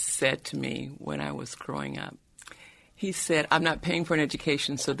said to me when I was growing up. He said, I'm not paying for an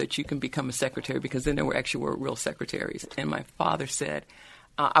education so that you can become a secretary, because then there were real secretaries. And my father said,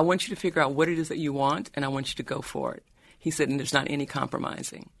 I want you to figure out what it is that you want, and I want you to go for it. He said, and there's not any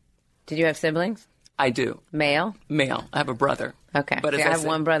compromising. Did you have siblings? I do. Male? Male. I have a brother. Okay. But I have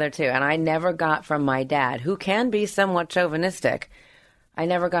one brother, too. And I never got from my dad, who can be somewhat chauvinistic, I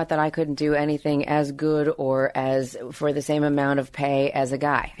never got that I couldn't do anything as good or as for the same amount of pay as a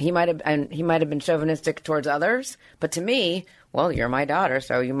guy. He might have been chauvinistic towards others, but to me, well, you're my daughter,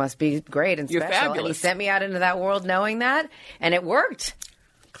 so you must be great and special. You're fabulous. And he sent me out into that world knowing that, and it worked.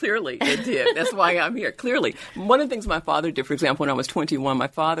 Clearly, it did. That's why I'm here. Clearly. One of the things my father did, for example, when I was 21, my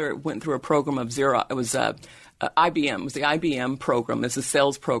father went through a program of Xerox. It was IBM. It was the IBM program. It's a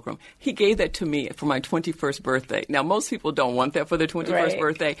sales program. He gave that to me for my 21st birthday. Now, most people don't want that for their 21st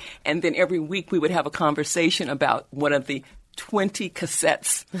birthday. And then every week we would have a conversation about one of the 20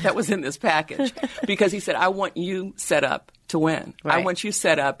 cassettes that was in this package. Because he said, I want you set up to win. Right. I want you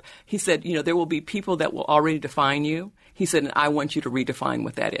set up. He said, there will be people that will already define you. He said, and I want you to redefine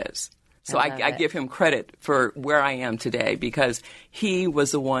what that is. So I give him credit for where I am today, because he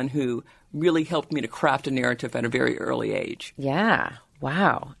was the one who really helped me to craft a narrative at a very early age. Yeah.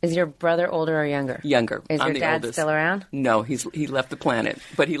 Wow. Is your brother older or younger? Younger. Is your dad still around? No, he left the planet,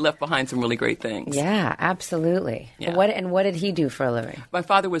 but he left behind some really great things. Yeah, absolutely. Yeah. What did he do for a living? My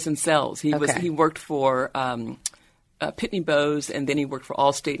father was in sales. He worked for Pitney Bowes, and then he worked for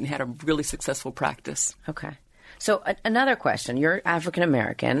Allstate and had a really successful practice. Okay. So another question. You're African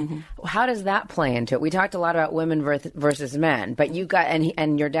American. Mm-hmm. How does that play into it? We talked a lot about women versus men, but you got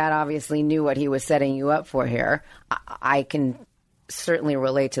and your dad obviously knew what he was setting you up for here. I can certainly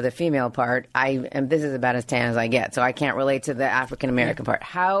relate to the female part. And this is about as tan as I get, so I can't relate to the African American part.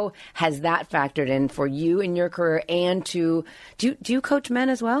 How has that factored in for you in your career? And do you coach men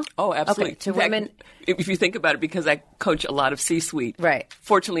as well? Oh, absolutely. Okay, to women. If you think about it, because I coach a lot of C-suite. Right.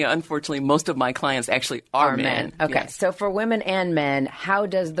 Fortunately or unfortunately, most of my clients actually are men. Okay. Yes. So for women and men, how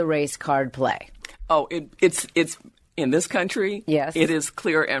does the race card play? Oh, it's in this country. Yes. It is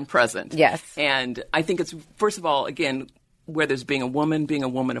clear and present. Yes. And I think it's, first of all, again, whether it's being a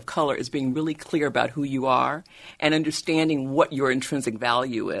woman of color, is being really clear about who you are and understanding what your intrinsic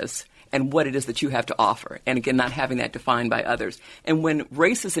value is and what it is that you have to offer. And again, not having that defined by others. And when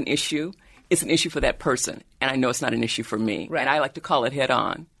race is an issue, it's an issue for that person. And I know it's not an issue for me. Right. And I like to call it head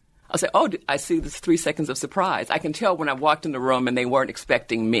on. I'll say, oh, I see this 3 seconds of surprise. I can tell when I walked in the room and they weren't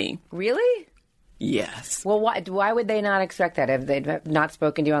expecting me. Really? Yes. Well, why would they not expect that? Have they not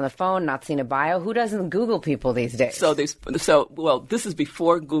spoken to you on the phone, not seen a bio? Who doesn't Google people these days? Well, this is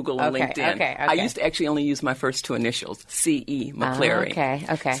before Google and LinkedIn. Okay. I used to actually only use my first two initials, C.E. McCleary.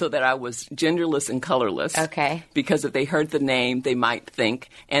 Okay. So that I was genderless and colorless. Okay. Because if they heard the name, they might think.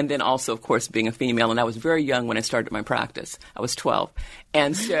 And then also, of course, being a female. And I was very young when I started my practice. I was 12.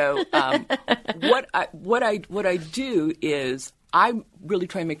 And so what I do is I really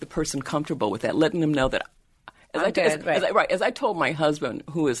try and make the person comfortable with that, letting them know that. As I told my husband,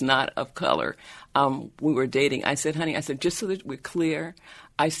 who is not of color, we were dating. I said, honey, just so that we're clear,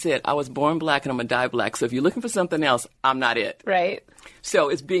 I said, I was born black and I'm going to die black. So if you're looking for something else, I'm not it. Right. So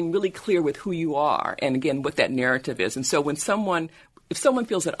it's being really clear with who you are and, again, what that narrative is. And so if someone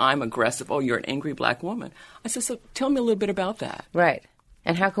feels that I'm aggressive, oh, you're an angry black woman, I said, so tell me a little bit about that. Right.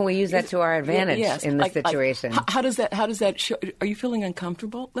 And how can we use that to our advantage in this situation? How does that show? Are you feeling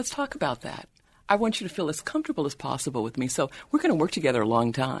uncomfortable? Let's talk about that. I want you to feel as comfortable as possible with me. So we're going to work together a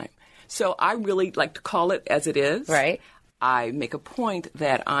long time. So I really like to call it as it is. Right. I make a point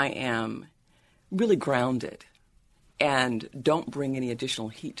that I am really grounded and don't bring any additional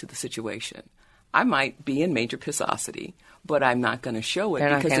heat to the situation. I might be in major pissosity, but I'm not going to show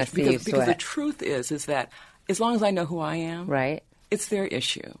it because the truth is that as long as I know who I am, right, It's their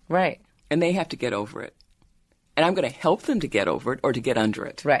issue. Right. And they have to get over it. And I'm going to help them to get over it or to get under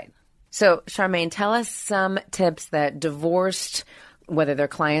it. Right. So, Charmaine, tell us some tips that divorced, whether they're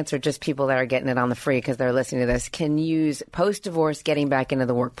clients or just people that are getting it on the free because they're listening to this, can use post-divorce getting back into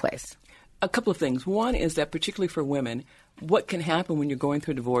the workplace. A couple of things. One is that particularly for women, what can happen when you're going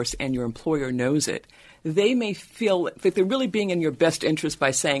through a divorce and your employer knows it, they may feel that they're really being in your best interest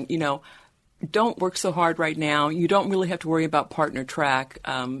by saying, don't work so hard right now. You don't really have to worry about partner track.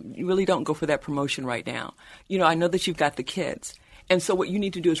 You really don't go for that promotion right now. I know that you've got the kids. And so what you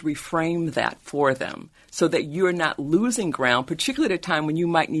need to do is reframe that for them so that you're not losing ground, particularly at a time when you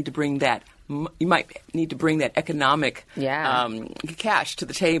might need to bring that economic cash to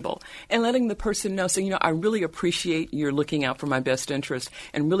the table, and letting the person know, saying, I really appreciate you're looking out for my best interest,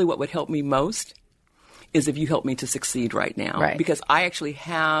 and really what would help me most is if you help me to succeed right now. Right. Because I actually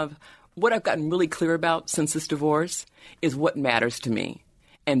have, what I've gotten really clear about since this divorce is what matters to me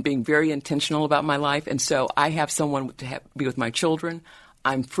and being very intentional about my life. And so I have someone to be with my children.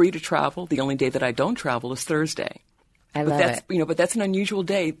 I'm free to travel. The only day that I don't travel is Thursday. I love it. But that's an unusual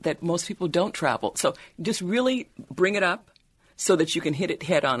day that most people don't travel. So just really bring it up so that you can hit it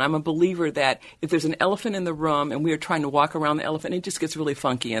head on. I'm a believer that if there's an elephant in the room and we are trying to walk around the elephant, it just gets really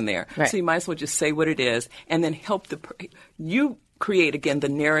funky in there. Right. So you might as well just say what it is and then help you create, again, the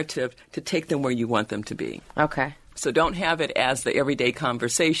narrative to take them where you want them to be. Okay. So don't have it as the everyday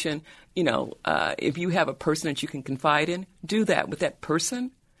conversation. If you have a person that you can confide in, do that with that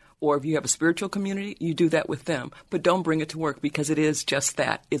person. Or if you have a spiritual community, you do that with them. But don't bring it to work because it is just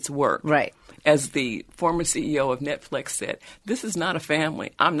that. It's work. Right. As the former CEO of Netflix said, this is not a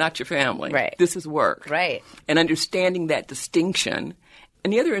family. I'm not your family. Right. This is work. Right. And understanding that distinction.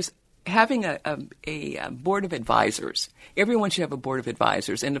 And the other is having a board of advisors. Everyone should have a board of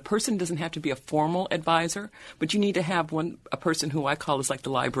advisors. And the person doesn't have to be a formal advisor, but you need to have a person who I call is like the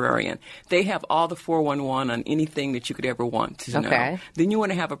librarian. They have all the 411 on anything that you could ever want to know. Then you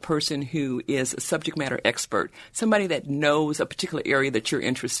want to have a person who is a subject matter expert, somebody that knows a particular area that you're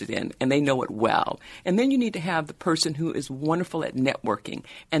interested in, and they know it well. And then you need to have the person who is wonderful at networking,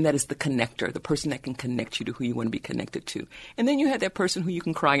 and that is the connector, the person that can connect you to who you want to be connected to. And then you have that person who you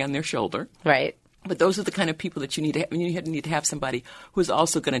can cry on their shoulder. Right. But those are the kind of people that you need to have. You need to have somebody who's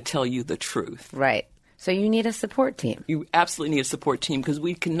also going to tell you the truth. Right. So you need a support team. You absolutely need a support team because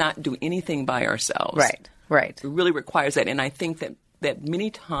we cannot do anything by ourselves. Right. Right. It really requires that. And I think that many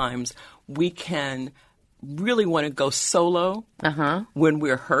times we can really want to go solo when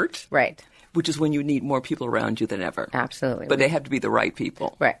we're hurt. Right. Which is when you need more people around you than ever. Absolutely. But they have to be the right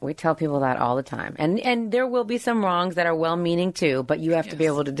people. Right. We tell people that all the time. And there will be some wrongs that are well-meaning too, but you have to be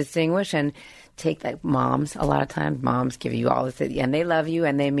able to distinguish and take that. Moms, a lot of times, moms give you all this, and they love you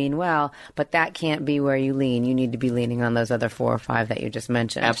and they mean well, but that can't be where you lean. You need to be leaning on those other 4 or 5 that you just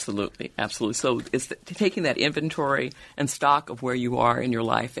mentioned. Absolutely. Absolutely. So it's taking that inventory and stock of where you are in your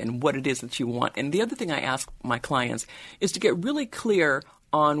life and what it is that you want. And the other thing I ask my clients is to get really clear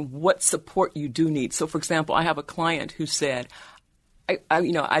on what support you do need. So, for example, I have a client who said, I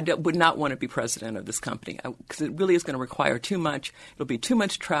would not want to be president of this company because it really is going to require too much. It'll be too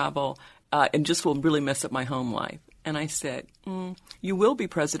much travel and just will really mess up my home life. And I said, you will be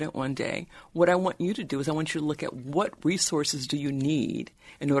president one day. What I want you to do is I want you to look at what resources do you need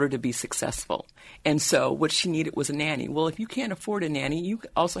in order to be successful. And so what she needed was a nanny. Well, if you can't afford a nanny, you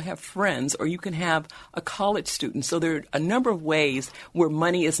can also have friends or you can have a college student. So there are a number of ways where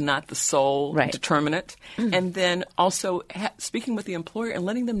money is not the sole determinant. And then also speaking with the employer and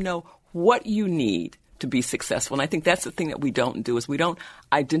letting them know what you need to be successful. And I think that's the thing that we don't do is we don't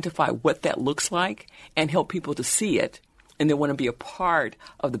identify what that looks like and help people to see it and they want to be a part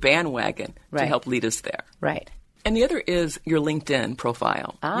of the bandwagon to help lead us there. Right. And the other is your LinkedIn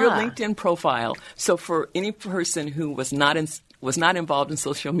profile. Your LinkedIn profile. So for any person who was not involved in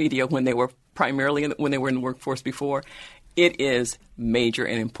social media when they were primarily when they were in the workforce before, it is major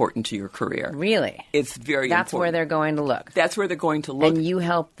and important to your career. Really? It's very important. That's where they're going to look. That's where they're going to look. And you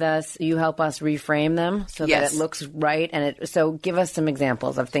help us reframe them so that it looks right. And so give us some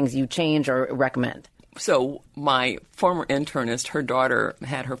examples of things you change or recommend. So my former internist, her daughter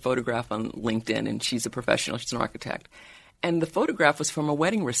had her photograph on LinkedIn, and she's a professional. She's an architect. And the photograph was from a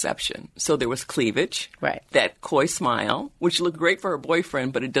wedding reception. So there was cleavage, that coy smile, which looked great for her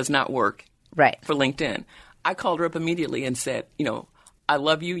boyfriend, but it does not work for LinkedIn. I called her up immediately and said, I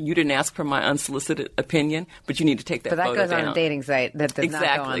love you. You didn't ask for my unsolicited opinion, but you need to take that photo down. But that goes on a dating site that does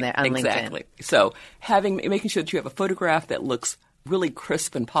not go on there on LinkedIn. Exactly. So making sure that you have a photograph that looks really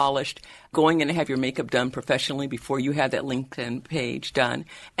crisp and polished, going in and have your makeup done professionally before you have that LinkedIn page done,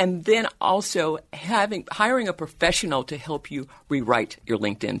 and then also hiring a professional to help you rewrite your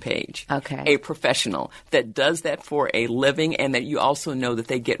LinkedIn page. Okay. A professional that does that for a living, and that you also know that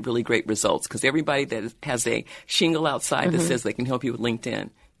they get really great results, because everybody that has a shingle outside that says they can help you with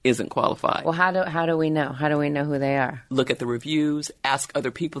LinkedIn isn't qualified. Well, how do we know? How do we know who they are? Look at the reviews, ask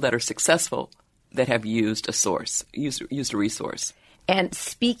other people that are successful that have used a source, used a resource. And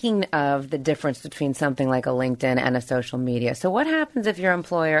speaking of the difference between something like a LinkedIn and a social media, so what happens if your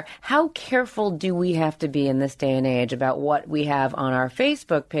employer, how careful do we have to be in this day and age about what we have on our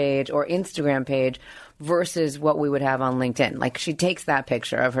Facebook page or Instagram page versus what we would have on LinkedIn? Like, she takes that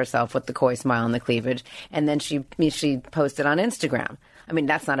picture of herself with the coy smile and the cleavage, and then she posts it on Instagram. I mean,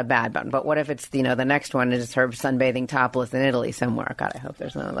 that's not a bad one, but what if it's, the next one is her sunbathing topless in Italy somewhere? God, I hope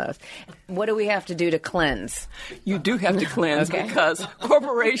there's none of those. What do we have to do to cleanse? You do have to cleanse because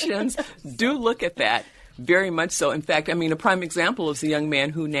corporations do look at that very much so. In fact, I mean, a prime example is the young man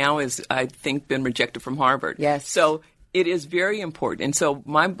who now is, I think, been rejected from Harvard. Yes. So it is very important. And so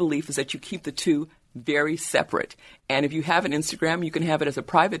my belief is that you keep the two very separate. And if you have an Instagram, you can have it as a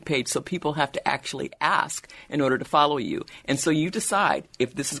private page, so people have to actually ask in order to follow you. And so you decide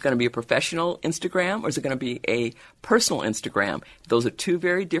if this is going to be a professional Instagram or is it going to be a personal Instagram. Those are two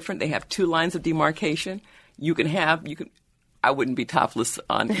very different. They have two lines of demarcation. I wouldn't be topless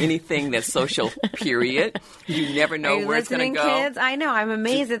on anything that's social, period. You never know where it's going to go. Kids? I know. I'm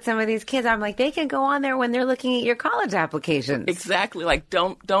amazed at some of these kids. I'm like, they can go on there when they're looking at your college applications. Exactly. Like,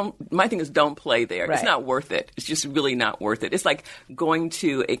 my thing is don't play there. Right. It's not worth it. It's just really not worth it. It's like going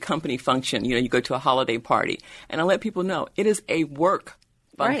to a company function. You go to a holiday party. And I let people know it is a work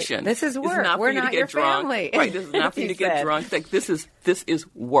function. Right. This is work. It's not We're for you not to get your drunk. family. Right. This is not for you to get drunk. It's like, this is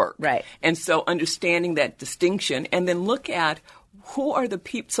work. Right. And so understanding that distinction, and then look at who are the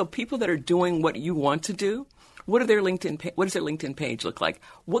people. So people that are doing what you want to do, what does their LinkedIn page look like?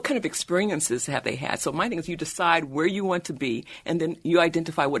 What kind of experiences have they had? So my thing is, you decide where you want to be, and then you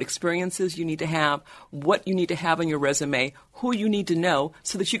identify what experiences you need to have, what you need to have on your resume, who you need to know,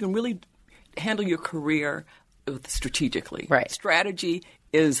 so that you can really handle your career strategically. Right. Strategy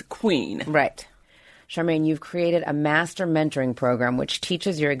is queen. Right. Charmaine, you've created a master mentoring program which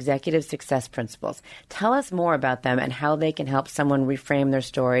teaches your executive success principles. Tell us more about them and how they can help someone reframe their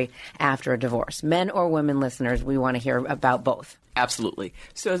story after a divorce. Men or women listeners, we want to hear about both. Absolutely.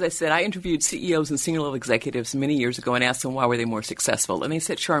 So as I said, I interviewed CEOs and senior level executives many years ago and asked them why were they more successful. And they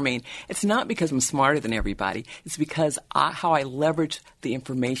said, Charmaine, it's not because I'm smarter than everybody. It's because how I leverage the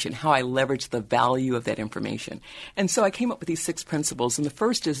information, how I leverage the value of that information. And so I came up with these 6 principles. And the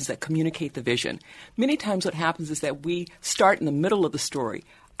first is that communicate the vision. Many times what happens is that we start in the middle of the story.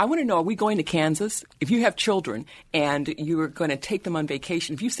 I want to know, are we going to Kansas? If you have children and you're going to take them on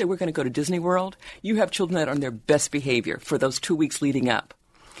vacation, if you say we're going to go to Disney World, you have children that are on their best behavior for those 2 weeks leading up.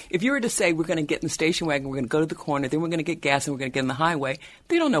 If you were to say we're going to get in the station wagon, we're going to go to the corner, then we're going to get gas and we're going to get in the highway,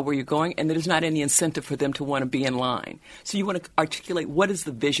 they don't know where you're going, and there's not any incentive for them to want to be in line. So you want to articulate what is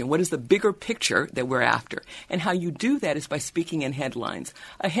the vision, what is the bigger picture that we're after. And how you do that is by speaking in headlines.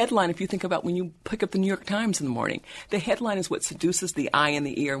 A headline, if you think about when you pick up the New York Times in the morning, the headline is what seduces the eye and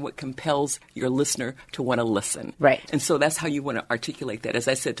the ear and what compels your listener to want to listen. Right. And so that's how you want to articulate that. As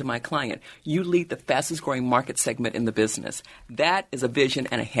I said to my client, you lead the fastest growing market segment in the business. That is a vision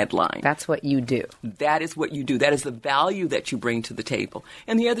and a headline. That's what you do. That is what you do. That is the value that you bring to the table.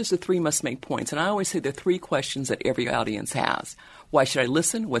 And the others are 3 must-make points. And I always say there are 3 questions that every audience has. Why should I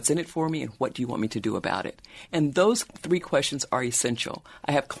listen? What's in it for me? And what do you want me to do about it? And those 3 questions are essential.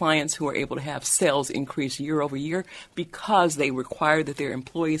 I have clients who are able to have sales increase year over year because they require that their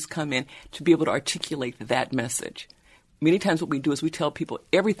employees come in to be able to articulate that message. Many times what we do is we tell people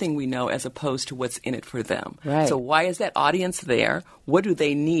everything we know as opposed to what's in it for them. Right. So why is that audience there? What do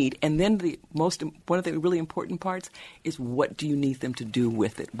they need? And then one of the really important parts is what do you need them to do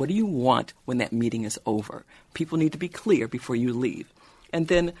with it? What do you want when that meeting is over? People need to be clear before you leave. And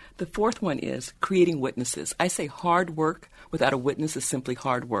then the 4th one is creating witnesses. I say hard work without a witness is simply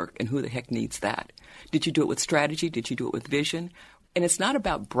hard work. And who the heck needs that? Did you do it with strategy? Did you do it with vision? And it's not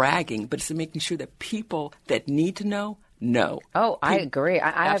about bragging, but it's making sure that people that need to know. Oh, I agree.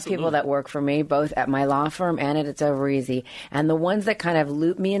 I have people that work for me, both at my law firm and at It's Over Easy. And the ones that kind of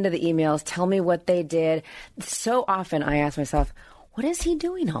loop me into the emails, tell me what they did. So often I ask myself, what is he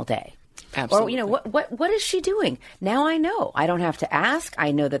doing all day? Absolutely. Or, what is she doing? Now I know. I don't have to ask.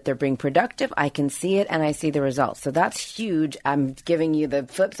 I know that they're being productive. I can see it and I see the results. So that's huge. I'm giving you the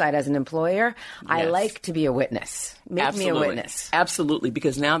flip side as an employer. I like to be a witness. Make me a witness. Absolutely.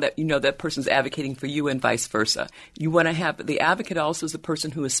 Because now that you know that person's advocating for you and vice versa, you want to have the advocate also is the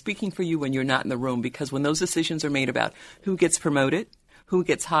person who is speaking for you when you're not in the room, because when those decisions are made about who gets promoted, who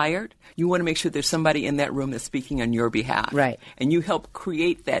gets hired, you want to make sure there's somebody in that room that's speaking on your behalf. Right. And you help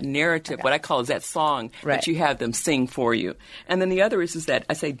create that narrative, what I call is that song that you have them sing for you. And then the other is that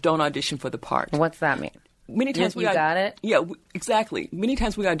I say don't audition for the part. What's that mean? Many times you got it? Yeah, exactly. Many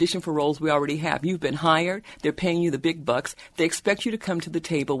times we audition for roles we already have. You've been hired. They're paying you the big bucks. They expect you to come to the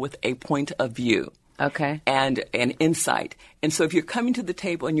table with a point of view. Okay. And an insight. And so if you're coming to the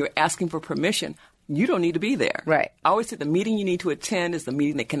table and you're asking for permission, you don't need to be there. Right. I always say the meeting you need to attend is the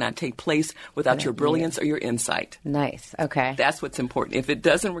meeting that cannot take place without your brilliance or your insight. Nice. Okay. That's what's important. If it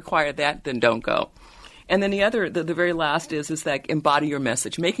doesn't require that, then don't go. And then the very last is that embody your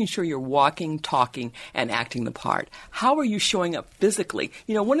message, making sure you're walking, talking, and acting the part. How are you showing up physically?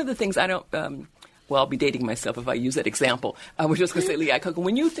 One of the things I don't I'll be dating myself if I use that example. I was just going to say, Leah Coco,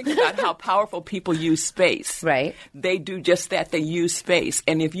 when you think about how powerful people use space, right? They do just that. They use space.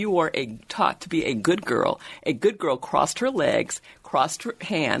 And if you are taught to be a good girl crossed her legs, crossed her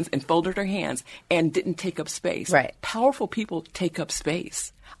hands, and folded her hands, and didn't take up space. Right. Powerful people take up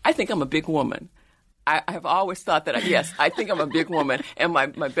space. I think I'm a big woman. I have always thought that, I think I'm a big woman. And my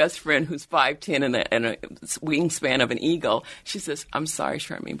best friend, who's 5'10" and a wingspan of an eagle, she says, I'm sorry,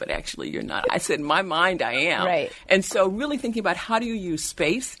 Charmaine, but actually you're not. I said, in my mind, I am. Right. And so really thinking about how do you use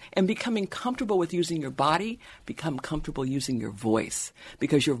space and becoming comfortable with using your body, become comfortable using your voice.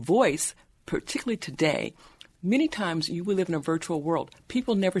 Because your voice, particularly today, many times you will live in a virtual world.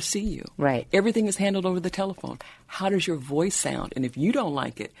 People never see you. Right. Everything is handled over the telephone. How does your voice sound? And if you don't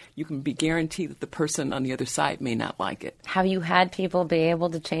like it, you can be guaranteed that the person on the other side may not like it. Have you had people be able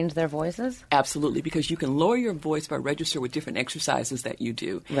to change their voices? Absolutely, because you can lower your voice by register with different exercises that you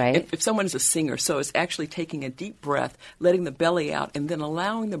do. Right. If someone is a singer, so it's actually taking a deep breath, letting the belly out, and then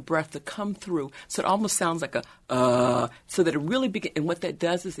allowing the breath to come through so it almost sounds like so that it really begins. And what that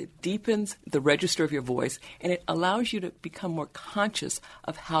does is it deepens the register of your voice, and it allows you to become more conscious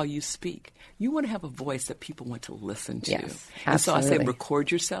of how you speak. You want to have a voice that people want to listen to. Yes, and so I say absolutely. record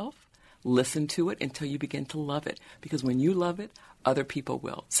yourself, listen to it until you begin to love it. Because when you love it, other people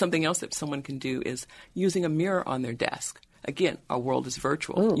will. Something else that someone can do is using a mirror on their desk. Again, our world is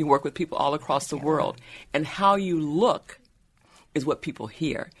virtual. Ooh. You work with people all across the world. And how you look is what people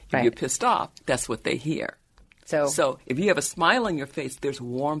hear. If Right. you're pissed off, that's what they hear. So if you have a smile on your face, there's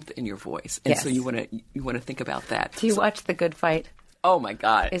warmth in your voice. And Yes. so you want to think about that. Do you watch The Good Fight? Oh, my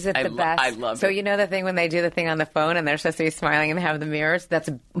God. Is it the best? I love it. So you know the thing when they do the thing on the phone and they're supposed to be smiling and have the mirrors? That's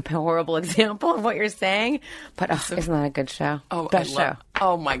a horrible example of what you're saying. But isn't that a good show? Oh, Best show.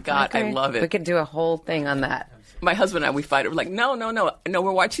 Oh, my God. Okay. I love it. We could do a whole thing on that. My husband and I, we fight. We're like, no,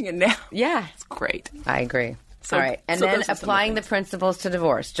 we're watching it now. Yeah. It's great. I agree. So- All right. And so then those are some of the applying the things. principles to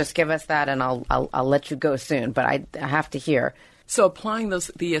divorce. Just give us that and I'll let you go soon. But I have to hear. So applying the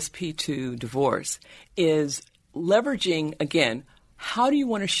ESP to divorce is leveraging, again, how do you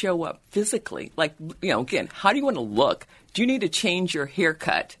want to show up physically? Like, again, how do you want to look? Do you need to change your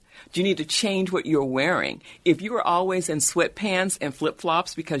haircut? Do you need to change what you're wearing? If you are always in sweatpants and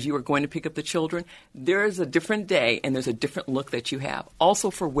flip-flops because you are going to pick up the children, there is a different day and there's a different look that you have.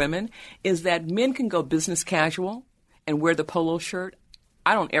 Also for women is that men can go business casual and wear the polo shirt.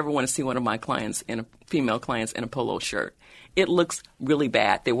 I don't ever want to see one of my female clients in a polo shirt. It looks really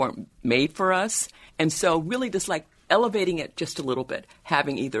bad. They weren't made for us. And so really just like elevating it just a little bit,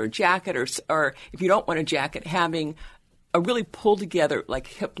 having either a jacket or if you don't want a jacket, having a really pulled together like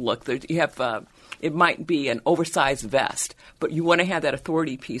hip look. You have it might be an oversized vest, but you want to have that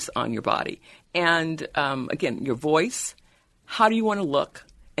authority piece on your body. And again, your voice, how do you want to look,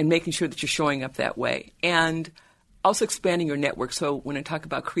 and making sure that you're showing up that way. And also expanding your network. So when I talk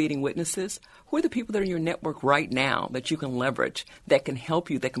about creating witnesses, who are the people that are in your network right now that you can leverage, that can help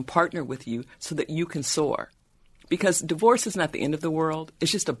you, that can partner with you so that you can soar? Because divorce is not the end of the world.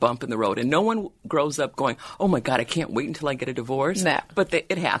 It's just a bump in the road. And no one grows up going, oh, my God, I can't wait until I get a divorce. No. But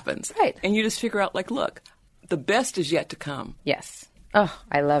it happens. Right. And you just figure out, like, look, the best is yet to come. Yes. Oh,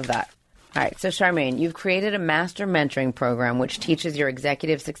 I love that. All right. So, Charmaine, you've created a master mentoring program which teaches your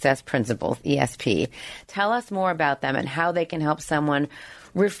executive success principles, ESP. Tell us more about them and how they can help someone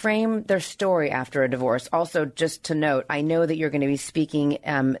reframe their story after a divorce. Also, just to note, I know that you're going to be speaking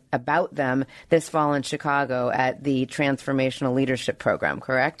about them this fall in Chicago at the Transformational Leadership Program,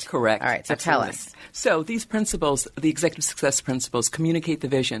 correct? Correct. All right, so Absolutely. Tell us. So these principles, the executive success principles, communicate the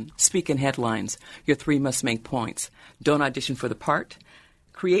vision, speak in headlines, your 3 must-make points, don't audition for the part,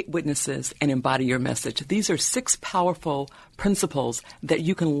 create witnesses, and embody your message. These are 6 powerful principles that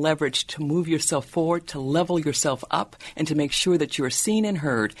you can leverage to move yourself forward, to level yourself up, and to make sure that you are seen and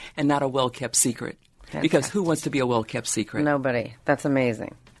heard and not a well-kept secret. Because who wants to be a well-kept secret? Nobody. That's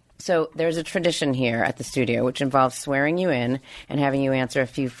amazing. So there's a tradition here at the studio which involves swearing you in and having you answer a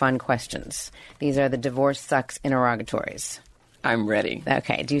few fun questions. These are the Divorce Sucks interrogatories. I'm ready.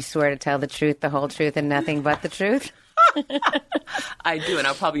 Okay. Do you swear to tell the truth, the whole truth, and nothing but the truth? I do, and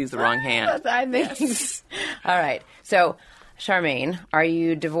I'll probably use the wrong hand. I think. Yes. All right. So, Charmaine, are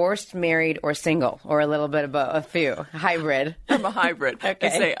you divorced, married, or single, or a little bit of a few? Hybrid. I'm a hybrid. Okay. I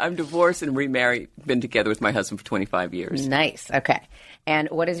say I'm divorced and remarried, been together with my husband for 25 years. Nice. Okay. And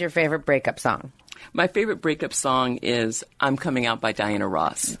what is your favorite breakup song? My favorite breakup song is I'm Coming Out by Diana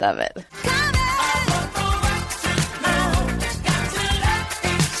Ross. Love it.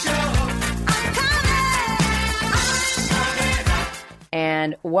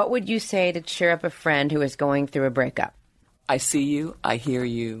 And what would you say to cheer up a friend who is going through a breakup? I see you. I hear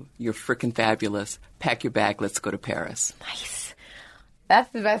you. You're freaking fabulous. Pack your bag. Let's go to Paris. Nice. That's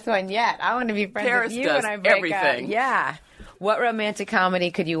the best one yet. I want to be friends Paris with you does when I break everything. up. Yeah. What romantic comedy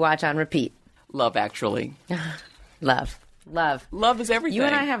could you watch on repeat? Love, Actually. Love. Love is everything. You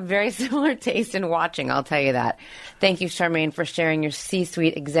and I have very similar taste in watching, I'll tell you that. Thank you, Charmaine, for sharing your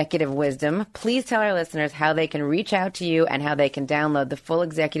C-suite executive wisdom. Please tell our listeners how they can reach out to you and how they can download the full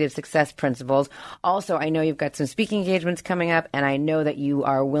executive success principles. Also, I know you've got some speaking engagements coming up, and I know that you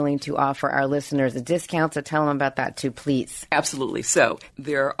are willing to offer our listeners a discount, so tell them about that too, please. Absolutely. So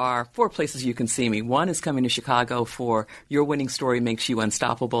there are 4 places you can see me. One is coming to Chicago for Your Winning Story Makes You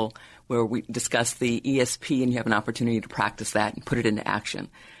Unstoppable, where we discuss the ESP and you have an opportunity to practice that and put it into action.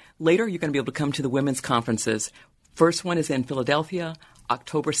 Later, you're going to be able to come to the women's conferences. First one is in Philadelphia,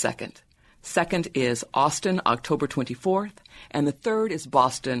 October 2nd. Second is Austin, October 24th. And the third is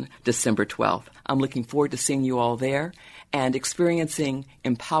Boston, December 12th. I'm looking forward to seeing you all there and experiencing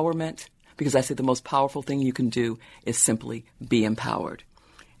empowerment, because I say the most powerful thing you can do is simply be empowered.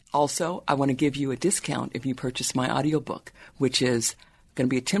 Also, I want to give you a discount if you purchase my audiobook, which is going to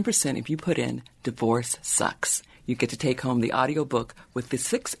be a 10% if you put in Divorce Sucks. You get to take home the audiobook with the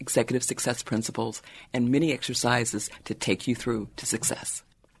 6 executive success principles and many exercises to take you through to success.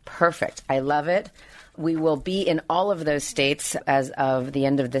 Perfect. I love it. We will be in all of those states as of the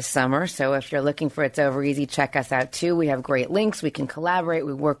end of this summer. So if you're looking for It's Over Easy, check us out too. We have great links. We can collaborate.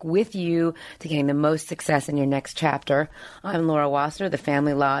 We work with you to gain the most success in your next chapter. I'm Laura Wasser, the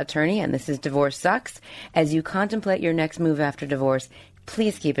family law attorney, and this is Divorce Sucks. As you contemplate your next move after divorce,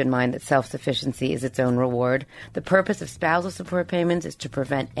 please keep in mind that self-sufficiency is its own reward. The purpose of spousal support payments is to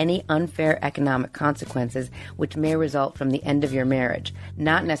prevent any unfair economic consequences which may result from the end of your marriage,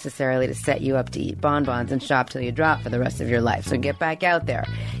 not necessarily to set you up to eat bonbons and shop till you drop for the rest of your life. So get back out there.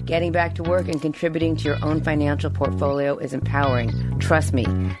 Getting back to work and contributing to your own financial portfolio is empowering. Trust me.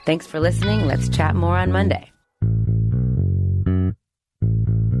 Thanks for listening. Let's chat more on Monday.